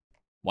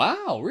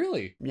 Wow,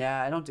 really?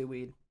 Yeah, I don't do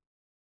weed.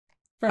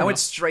 Fair I went enough.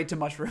 straight to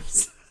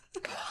mushrooms.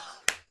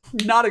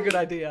 Not a good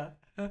idea.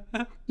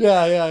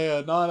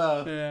 Yeah.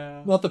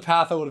 Not the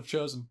path I would have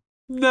chosen.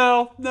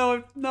 No,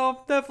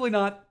 definitely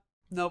not.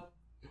 Nope.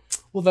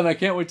 Well, then I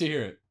can't wait to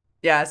hear it.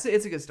 Yeah, it's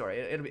a good story.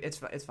 It's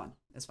fun.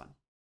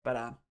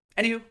 But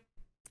anywho,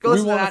 go We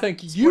listen to want that. to thank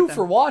Support you them.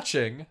 for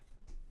watching.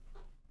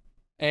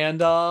 And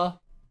follow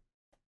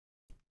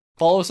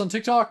us on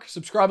TikTok,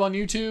 subscribe on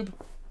YouTube.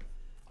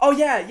 Oh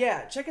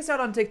yeah. Check us out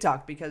on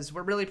TikTok because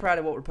we're really proud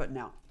of what we're putting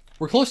out.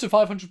 We're close to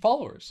 500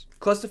 followers.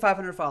 Close to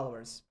 500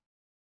 followers.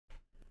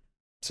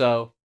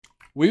 So,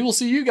 we will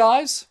see you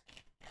guys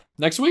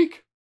next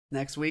week.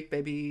 Next week,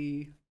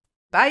 baby.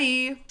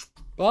 Bye.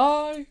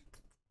 Bye.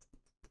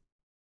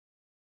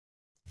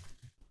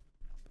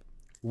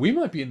 We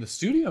might be in the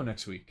studio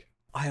next week.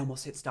 I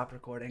almost hit stop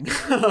recording.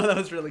 That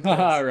was really close.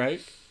 All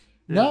right.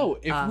 No,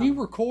 if we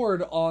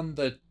record on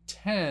the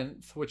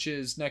 10th, which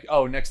is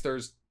next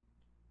Thursday.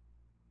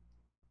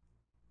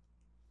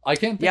 I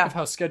can't think of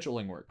how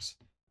scheduling works.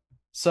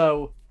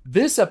 So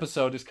this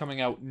episode is coming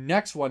out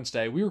next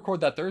Wednesday. We record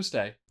that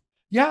Thursday.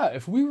 Yeah,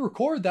 if we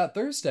record that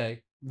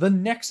Thursday, the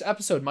next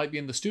episode might be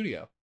in the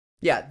studio.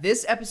 Yeah,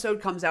 this episode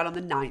comes out on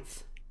the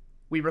 9th.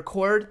 We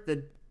record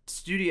the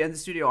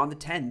studio on the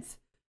 10th.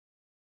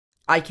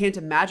 I can't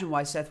imagine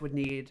why Seth would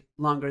need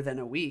longer than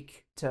a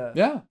week to.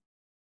 Yeah.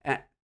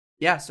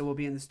 Yeah, so we'll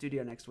be in the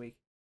studio next week.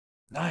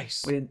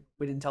 Nice. We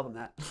didn't tell them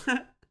that.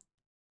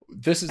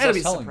 This is It'll us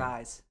be a telling them.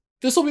 surprise.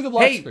 This will be the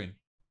black Hey. screen.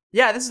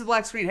 Yeah, this is the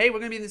black screen. Hey, we're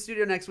gonna be in the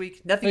studio next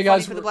week. Nothing Hey, funny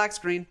guys, for the we're- black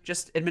screen.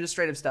 Just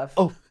administrative stuff.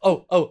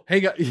 Oh,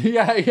 hey guys.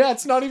 Yeah,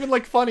 it's not even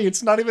like funny.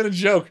 It's not even a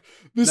joke.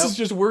 This Nope. is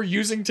just we're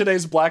using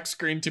today's black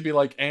screen to be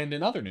like, and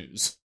in other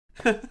news.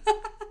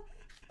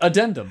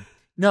 Addendum.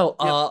 No,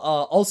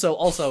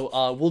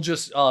 also, we'll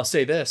just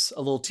say this, a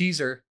little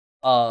teaser.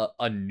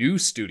 A new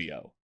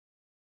studio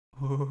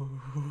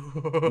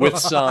with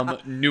some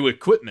new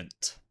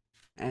equipment.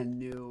 And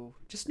new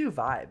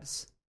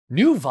vibes.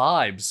 New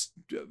vibes.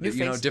 New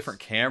faces. Different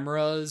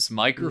cameras,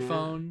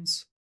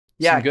 microphones.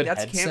 Yeah, some good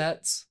that's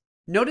headsets.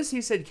 Notice he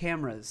said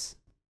cameras.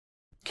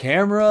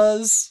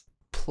 Cameras.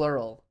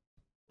 Plural.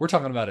 We're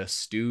talking about a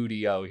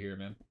studio here,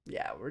 man.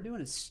 Yeah, we're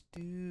doing a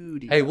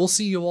studio. Hey, we'll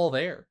see you all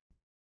there.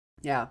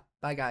 Yeah,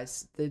 bye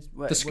guys. The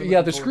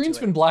screen's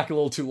been black a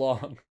little too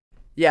long.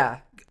 Yeah.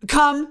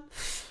 Come.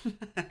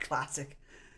 Classic.